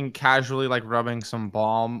feel like being casually like rubbing some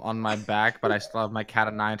balm on my back, but I still have my cat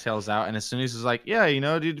of nine tails out. And as soon as he's like, "Yeah, you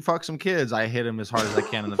know, dude, fuck some kids," I hit him as hard as I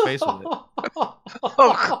can in the face with it.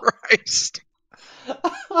 Oh Christ!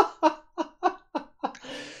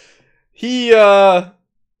 He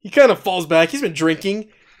kind of falls back. He's been drinking,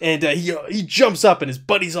 and he jumps up, and his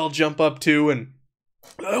buddies all jump up too. And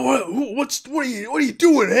what are you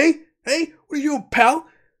doing, hey? Hey, what are you doing, pal?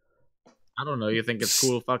 I don't know. You think it's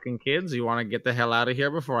cool, fucking kids? You want to get the hell out of here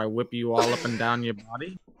before I whip you all up and down your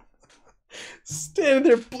body? Standing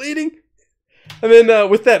there bleeding, and then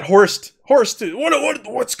with that Horst,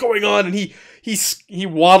 what's going on? And he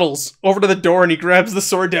waddles over to the door and he grabs the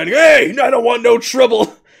sword down. Hey, I don't want no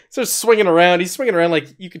trouble. Starts swinging around. He's swinging around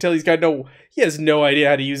like you can tell he has no idea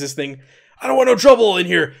how to use this thing. I don't want no trouble in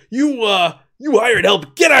here. You hired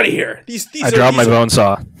help. Get out of here. I dropped my bone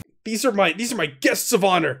saw. These are my guests of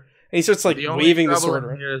honor. And he starts like waving the sword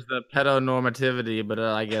around. Here is the pedonormativity, but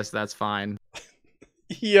I guess that's fine.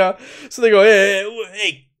 Yeah. So they go,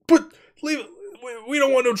 hey, leave. We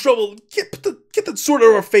don't want no trouble. Get that sword out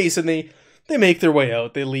of our face, and they make their way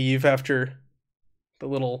out. They leave after the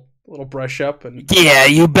little brush up, and yeah,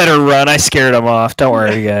 you better run. I scared him off. Don't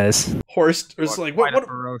worry, guys. Horst was like, what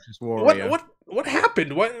ferocious warrior. What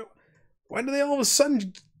happened? Why do they all of a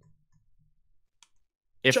sudden?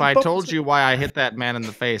 If I told you why I hit that man in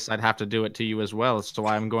the face, I'd have to do it to you as well. So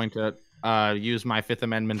I'm going to use my Fifth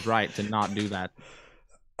Amendment right to not do that.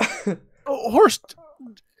 Horst,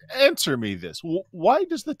 answer me this. Why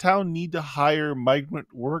does the town need to hire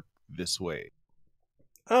migrant work this way?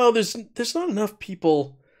 Oh, there's not enough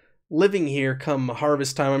people living here come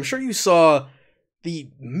harvest time. I'm sure you saw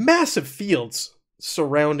the massive fields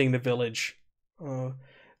surrounding the village.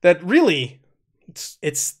 That really,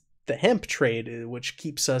 it's the hemp trade which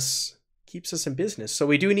keeps us in business. So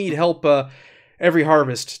we do need help every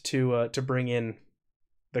harvest to bring in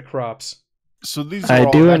the crops. So these I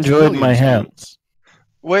do enjoy my hemp.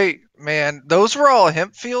 Wait, man, those were all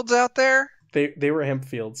hemp fields out there? They were hemp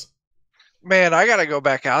fields. Man, I gotta go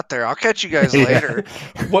back out there. I'll catch you guys later.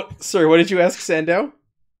 What? Sorry, what did you ask, Sandow?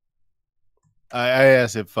 I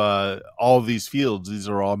asked if all these fields, these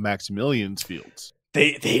are all Maximilian's fields.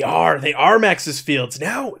 They are Max's fields.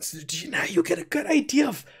 Now you get a good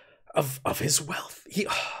idea of his wealth.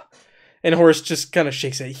 And Horst just kind of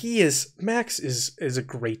shakes it. Max is a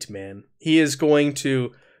great man. He is going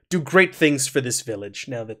to do great things for this village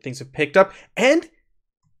now that things have picked up, and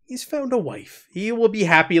he's found a wife. He will be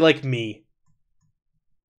happy like me.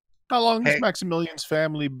 How long has Maximilian's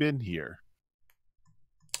family been here?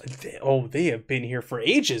 They have been here for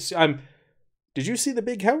ages. Did you see the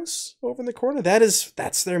big house over in the corner?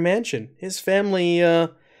 That's their mansion. His family,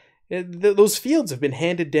 those fields have been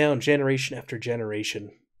handed down generation after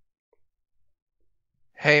generation.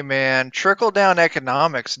 Hey, man, trickle-down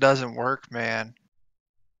economics doesn't work, man.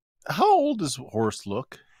 How old does Horst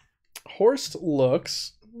look? Horst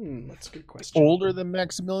looks... that's a good question. Older than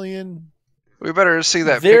Maximilian? We better see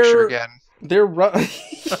that picture again. They're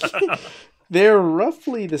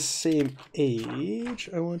roughly the same age,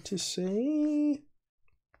 I want to say.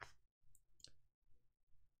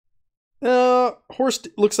 Horst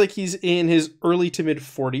looks like he's in his early to mid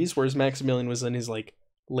 40s, whereas Maximilian was in his late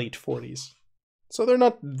 40s. So they're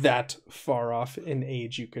not that far off in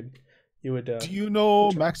age. You would. Do you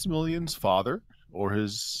know Maximilian's father or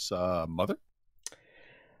his mother?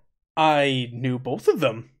 I knew both of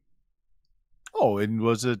them. Oh, and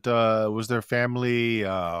was their family?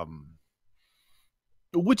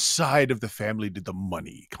 Which side of the family did the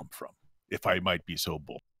money come from, if I might be so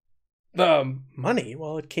bold? The money?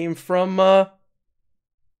 Well, it came from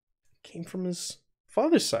his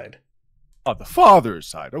father's side. Oh, the father's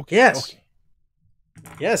side. Okay. Yes. Okay.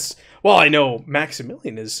 Yes. Well, I know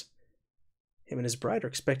Maximilian him and his bride are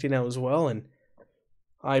expecting now as well, and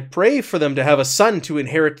I pray for them to have a son to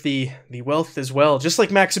inherit the wealth as well, just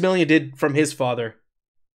like Maximilian did from his father.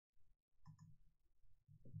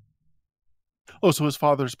 Oh, so his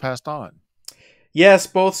father's passed on. Yes,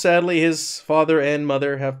 both sadly his father and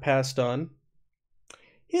mother have passed on.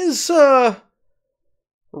 His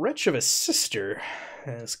wretch of a sister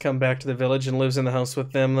has come back to the village and lives in the house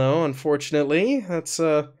with them, though, unfortunately. That's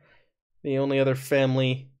the only other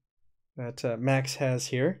family that Max has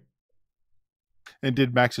here. And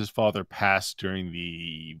did Max's father pass during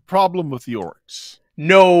the problem with the orcs?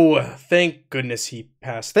 No, thank goodness he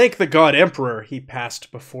passed. Thank the God Emperor he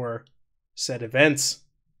passed before said events.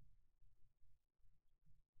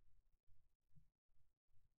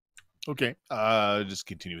 Okay, just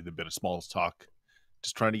continue with a bit of small talk.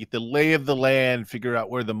 Just trying to get the lay of the land, figure out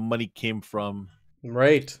where the money came from.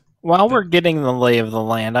 Right. While we're getting the lay of the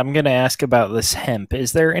land, I'm going to ask about this hemp.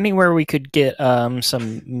 Is there anywhere we could get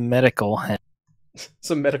some medical hemp?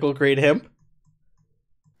 Some medical grade hemp?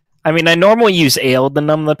 I mean, I normally use ale to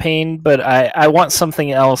numb the pain, but I want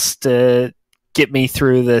something else to get me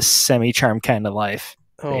through this semi-charm kind of life.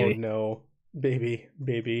 Oh no, baby.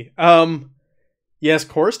 Yes,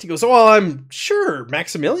 Korst. He goes, well, I'm sure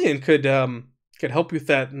Maximilian could help you with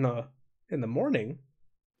that in the morning.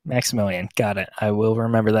 Maximilian, got it. I will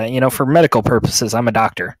remember that. For medical purposes, I'm a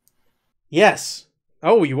doctor. Yes.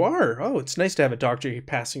 Oh, you are? Oh, it's nice to have a doctor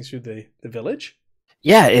passing through the village.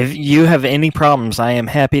 Yeah, if you have any problems, I am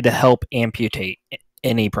happy to help amputate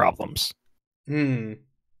any problems.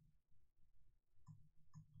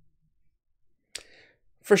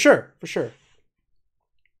 For sure.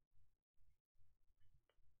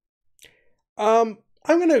 I'm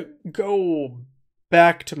gonna go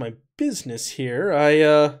back to my business here.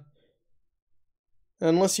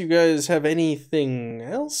 Unless you guys have anything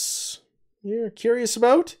else you're curious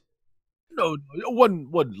about? No, one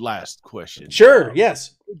last question. Sure,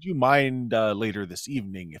 yes. Would you mind later this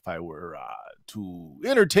evening if I were to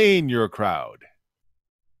entertain your crowd?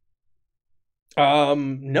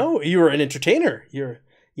 No, you're an entertainer.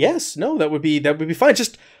 Yes, no, that would be fine.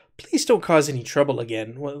 Just please don't cause any trouble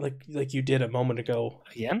again, like you did a moment ago.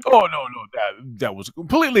 Again? Oh no, that was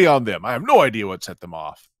completely on them. I have no idea what set them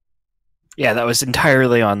off. Yeah, that was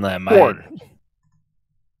entirely on them.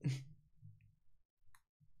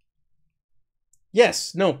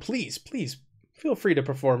 Yes, no, please feel free to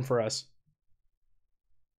perform for us.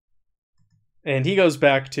 And he goes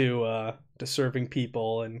back to serving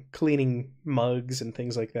people and cleaning mugs and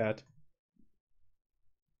things like that.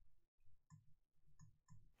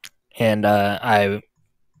 And I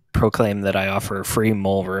proclaim that I offer free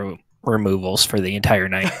mole removals for the entire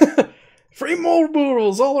night. Free mole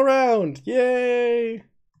removals all around! Yay!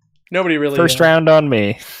 Nobody really... First round on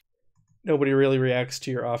me. Nobody really reacts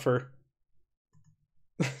to your offer.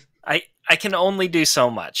 I can only do so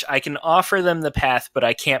much. I can offer them the path, but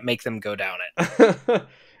I can't make them go down it.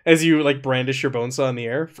 As you brandish your bone saw in the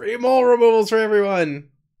air. Free mole removals for everyone!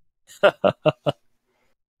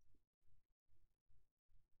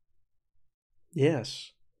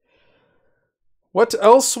 Yes. What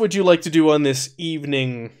else would you like to do on this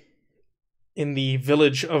evening in the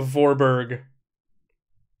village of Vorburg?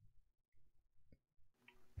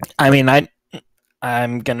 I mean,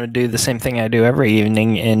 I'm gonna do the same thing I do every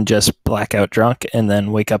evening and just black out drunk and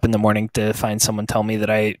then wake up in the morning to find someone tell me that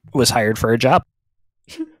I was hired for a job.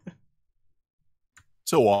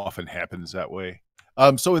 So often happens that way.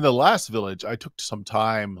 So in the last village, I took some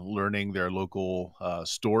time learning their local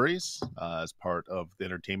stories as part of the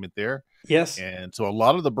entertainment there. Yes. And so a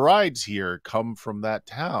lot of the brides here come from that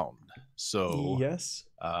town. So yes,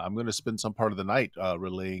 I'm going to spend some part of the night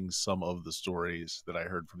relaying some of the stories that I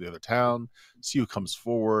heard from the other town, see who comes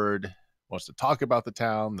forward, wants to talk about the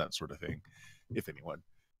town, that sort of thing, if anyone.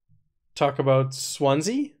 Talk about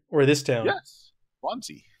Swansea or this town? Yes,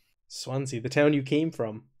 Swansea, the town you came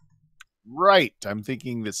from. Right. I'm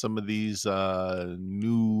thinking that some of these newly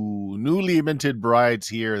minted brides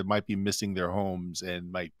here might be missing their homes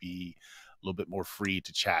and might be a little bit more free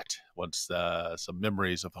to chat once some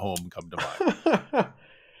memories of home come to mind.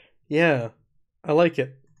 Yeah, I like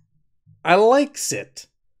it. I likes it.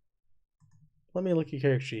 Let me look at your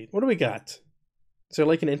character sheet. What do we got? Is there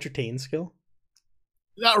an entertain skill?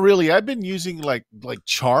 Not really. I've been using like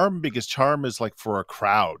charm because charm is for a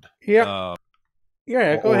crowd. Yeah.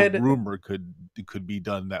 Yeah, go ahead. Rumor could be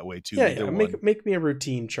done that way too. Yeah. Make me a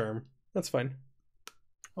routine charm. That's fine.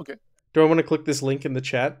 Okay. Do I want to click this link in the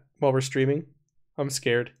chat while we're streaming? I'm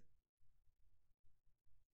scared.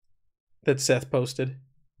 That Seth posted.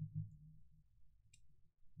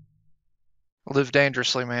 Live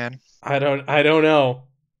dangerously, man. I don't know.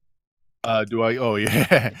 Do I? Oh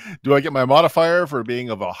yeah. Do I get my modifier for being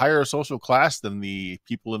of a higher social class than the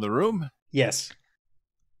people in the room? Yes.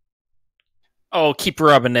 Oh, keep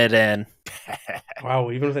rubbing it in. Wow,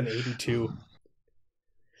 even with an 82.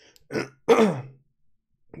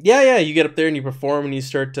 Yeah, you get up there and you perform and you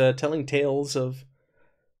start telling tales of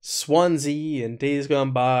Swansea and days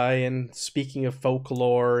gone by and speaking of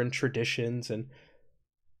folklore and traditions. And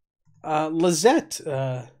Lizette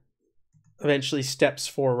eventually steps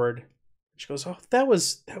forward. She goes, "Oh, that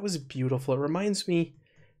was beautiful. It reminds me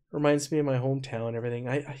of my hometown and everything.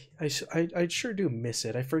 I sure do miss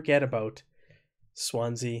it. I forget about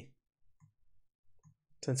Swansea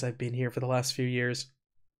since I've been here for the last few years."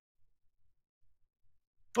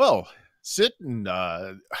 Well, sit and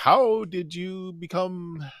how did you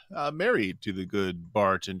become married to the good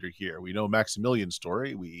bartender here? We know Maximilian's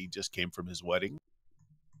story. We just came from his wedding.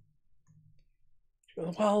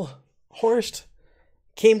 Well, Horst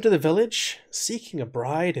came to the village seeking a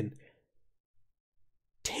bride, and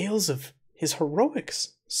tales of his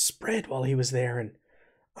heroics spread while he was there, and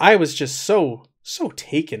I was just so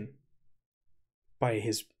taken by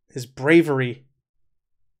his bravery.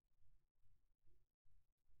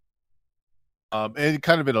 And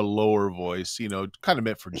kind of in a lower voice, kind of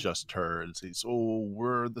meant for just her, and says, "Oh,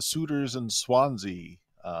 we're the suitors in Swansea.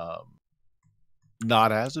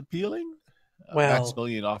 Not as appealing." Well,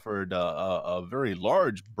 Maximilian offered a very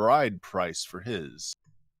large bride price for his.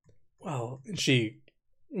 Well, she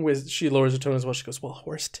lowers her tone as well. She goes, "Well,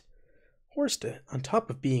 Horst, on top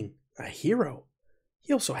of being a hero,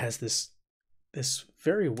 he also has this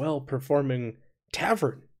very well performing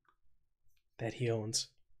tavern that he owns.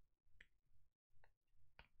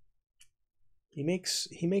 He makes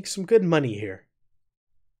some good money here."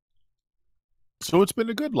 So it's been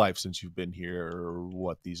a good life since you've been here.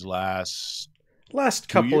 What, these last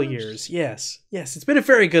couple years? Yes, it's been a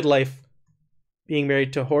very good life being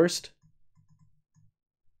married to Horst.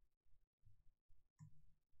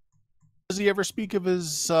 Does he ever speak of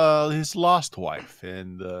his lost wife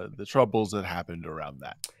and the troubles that happened around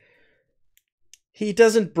that? He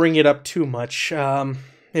doesn't bring it up too much.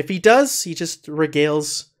 If he does, he just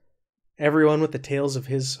regales everyone with the tales of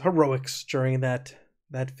his heroics during that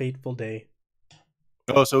fateful day.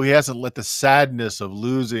 Oh, so he hasn't let the sadness of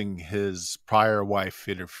losing his prior wife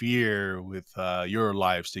interfere with your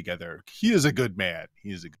lives together. He is a good man.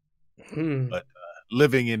 But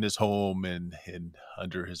living in his home and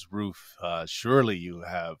under his roof, surely you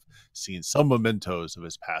have seen some mementos of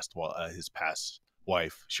his past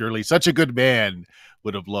wife. Surely such a good man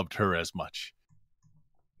would have loved her as much.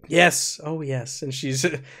 Yes. Oh, yes. And she's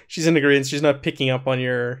in agreement. She's not picking up on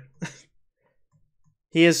your.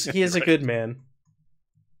 He is right. A good man.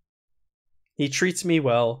 He treats me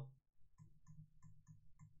well.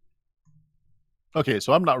 Okay,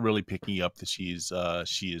 so I'm not really picking up that she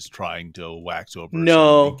is trying to wax over some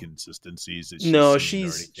inconsistencies. That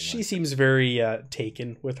she seems very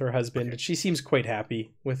taken with her husband. Okay. And she seems quite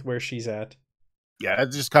happy with where she's at. Yeah,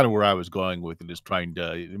 that's just kind of where I was going with it, is trying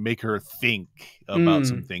to make her think about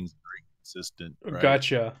some things that are consistent. Right?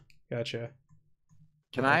 Gotcha.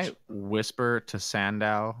 Can I whisper to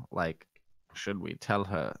Sandow, like, should we tell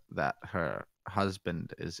her that her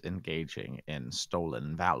husband is engaging in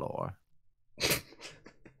stolen valor?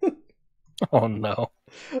 Oh no,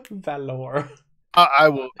 valor. I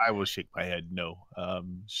will shake my head. No.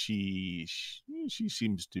 She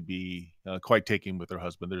seems to be quite taken with her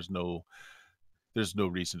husband. There's no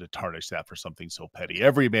reason to tarnish that for something so petty.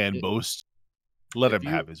 Every man boasts. Let him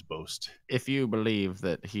have his boast. If you believe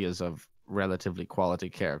that he is of relatively quality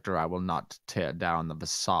character, I will not tear down the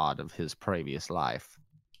facade of his previous life.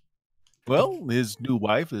 Well, his new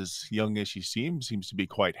wife, as young as she seems to be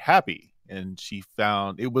quite happy. And she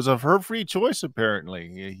found it was of her free choice,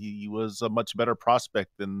 apparently. He was a much better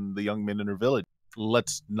prospect than the young men in her village.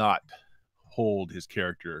 Let's not hold his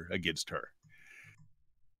character against her.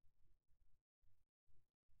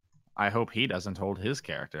 I hope he doesn't hold his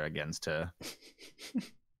character against her.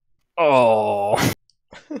 Oh.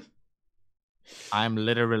 I'm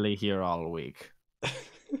literally here all week.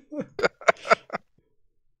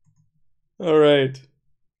 All right,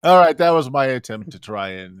 that was my attempt to try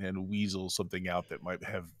and weasel something out that might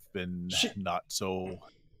have been not so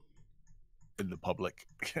in the public.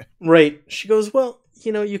 Right. She goes, "Well,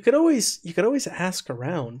 you could always ask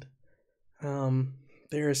around.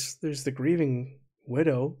 There's the grieving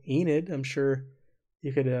widow, Enid. I'm sure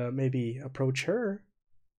you could maybe approach her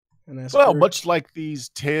and ask her." Much like these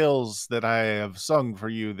tales that I have sung for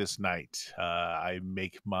you this night, I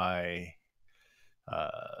make my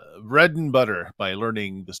bread and butter by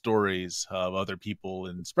learning the stories of other people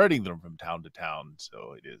and spreading them from town to town.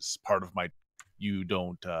 So it is part of my. You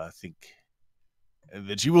don't think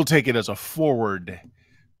that you will take it as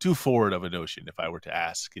too forward of a notion if I were to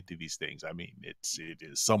ask into these things. I mean, it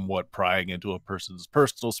is somewhat prying into a person's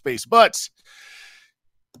personal space, but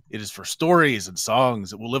it is for stories and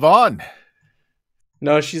songs that will live on.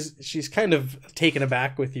 No, she's kind of taken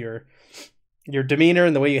aback with your demeanor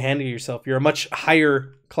and the way you handle yourself. You're a much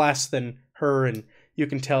higher class than her, and you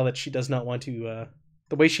can tell that she does not want to.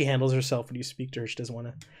 The way she handles herself when you speak to her, she doesn't want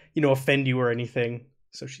to, offend you or anything.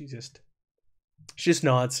 So she just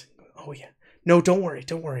nods. "Oh yeah, no, don't worry.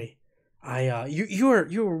 You are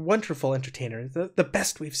a wonderful entertainer, the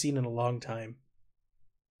best we've seen in a long time."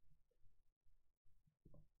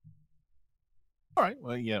 All right.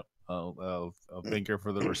 Well, yeah. I'll thank her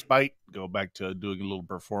for the respite, go back to doing a little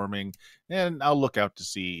performing, and I'll look out to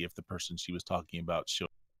see if the person she was talking about shows.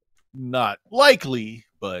 Not likely,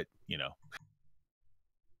 but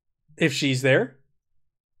If she's there?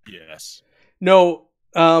 Yes. No,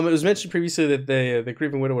 it was mentioned previously that the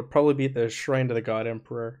grieving widow would probably be at the shrine to the God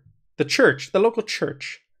Emperor. The church, the local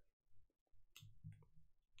church.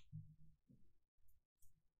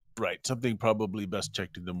 Right. Something probably best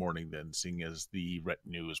checked in the morning then, seeing as the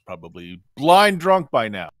retinue is probably blind drunk by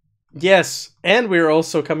now. Yes, and we're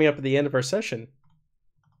also coming up at the end of our session.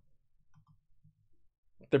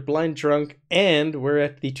 They're blind drunk, and we're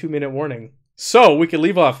at the 2-minute warning. So we could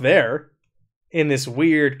leave off there in this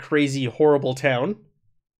weird, crazy, horrible town.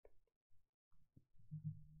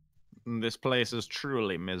 This place is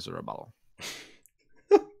truly miserable.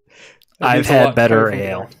 I've had better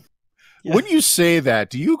ale. Yeah. When you say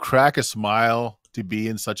that, do you crack a smile to be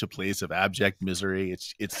in such a place of abject misery?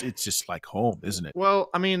 It's just like home, isn't it? Well,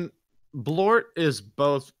 I mean, Blort is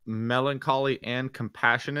both melancholy and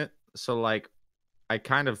compassionate. So, like, I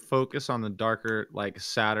kind of focus on the darker, like,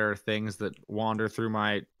 sadder things that wander through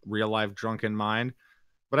my real-life drunken mind.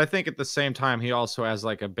 But I think at the same time, he also has,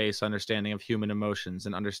 like, a base understanding of human emotions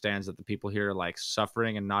and understands that the people here are, like,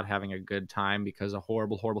 suffering and not having a good time because a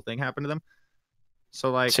horrible, horrible thing happened to them. So,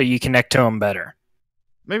 like... So you connect to him better.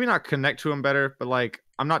 Maybe not connect to him better, but, like,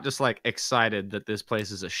 I'm not just, like, excited that this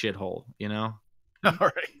place is a shithole, you know? All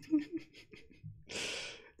right.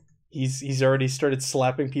 He's already started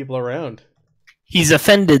slapping people around. He's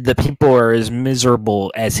offended that people are as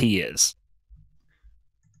miserable as he is.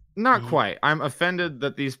 Not quite. I'm offended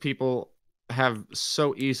that these people have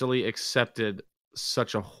so easily accepted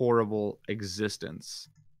such a horrible existence.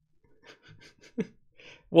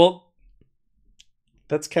 Well,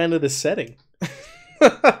 that's kind of the setting.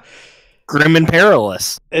 Grim and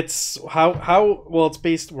perilous. It's how well it's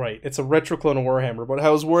based right. It's a retro clone of Warhammer, but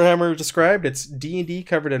how is Warhammer described? It's D&D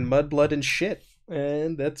covered in mud, blood, and shit,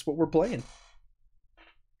 and that's what we're playing.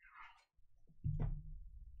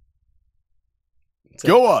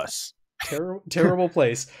 Go us. Terrible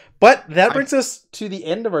place. But that brings us to the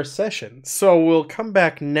end of our session. So we'll come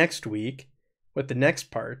back next week with the next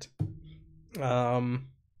part.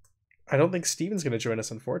 I don't think Steven's going to join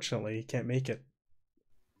us, unfortunately. He can't make it.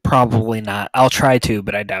 Probably not. I'll try to,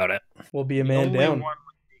 but I doubt it. We'll be a man Only down. one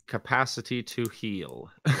with the capacity to heal.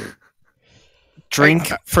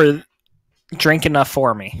 Drink enough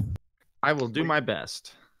for me. I will do my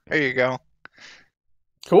best. There you go.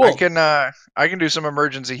 Cool. I can do some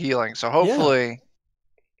emergency healing, so hopefully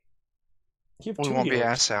You have we two won't be healers.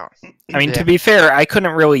 ass out. I mean, Yeah. to be fair, I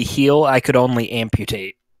couldn't really heal. I could only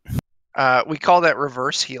amputate. We call that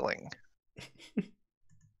reverse healing. That's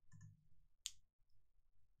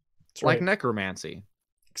Like right. necromancy.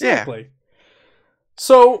 Exactly.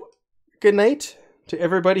 So, good night to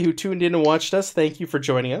everybody who tuned in and watched us. Thank you for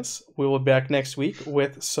joining us. We will be back next week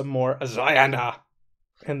with some more Zweihander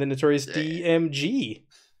and the Notorious DMG.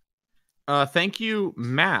 Thank you,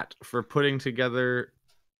 Matt, for putting together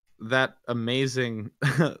that amazing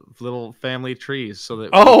little family trees so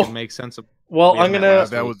that we can make sense of. Well, we I'm had gonna.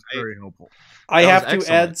 That was very helpful. I That have was to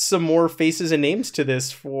excellent. add some more faces and names to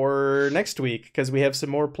this for next week because we have some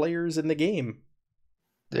more players in the game.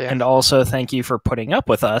 Yeah. And also, thank you for putting up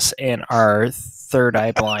with us and our third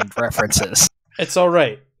eye blind references. It's all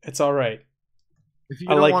right. It's all right. If you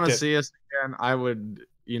I don't liked want to it. see us again, I would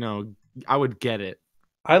get it.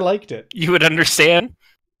 I liked it. You would understand?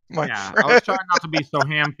 My Yeah, friend. I was trying not to be so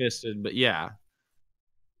ham-fisted, but yeah.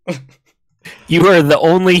 You are the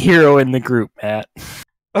only hero in the group, Matt.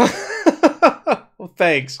 Well,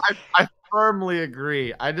 thanks. I firmly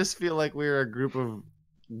agree. I just feel like we're a group of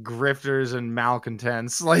grifters and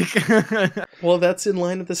malcontents. Like, Well, that's in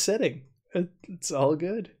line with the setting. It's all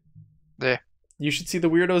good. Yeah. You should see the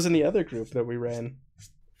weirdos in the other group that we ran.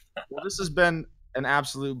 well, this has been an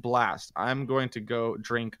absolute blast. I'm going to go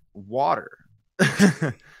drink water.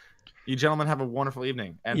 You gentlemen have a wonderful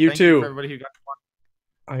evening. And You thank too. you for everybody who got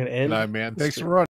I'm gonna end. Good night, man. Thanks Stream. for running.